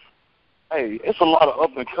Christmas. Hey, it's a lot of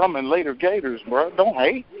up and coming later Gators, bro. Don't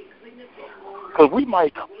hate, cause we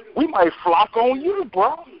might flock on you,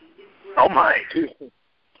 bro. Oh my.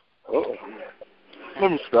 Oh.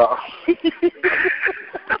 Let me stop.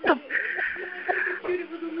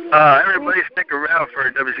 Everybody stick around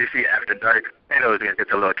for WCC After Dark. I know it's going to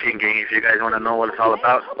get a little kinky. If you guys want to know what it's all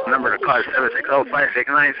about, the number to call is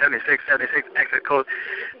 760-569-7676, exit code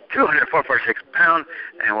 200-446-pound,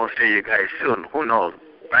 and we'll see you guys soon. Who knows?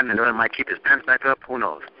 Brandon might keep his pants back up. Who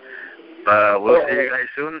knows? But we'll see you guys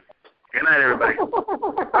soon. Good night, everybody.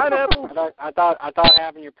 I thought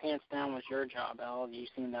having your pants down was your job, Al. You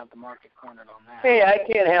seem to have the market cornered on that. Hey, I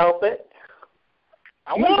can't help it.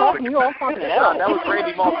 I wasn't talking to you. I was talking to Al. That was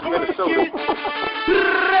Randy Moss from Minnesota.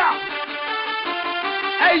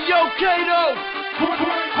 Hey, yo, Kato!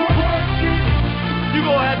 You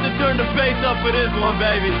gonna have to turn the bass up for this one,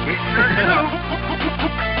 baby.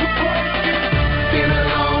 Been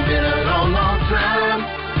a long time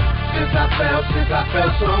since I felt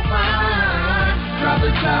so fine. Drop the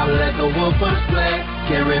top, let the woofers play.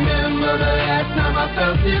 Can't remember the last time I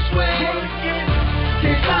felt this way.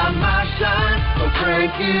 Can't stop my shine, so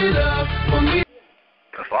crank it up for me.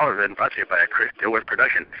 The following has been brought to you by Chris Dilworth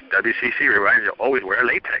Productions. WCC reminds you always wear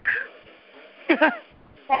latex.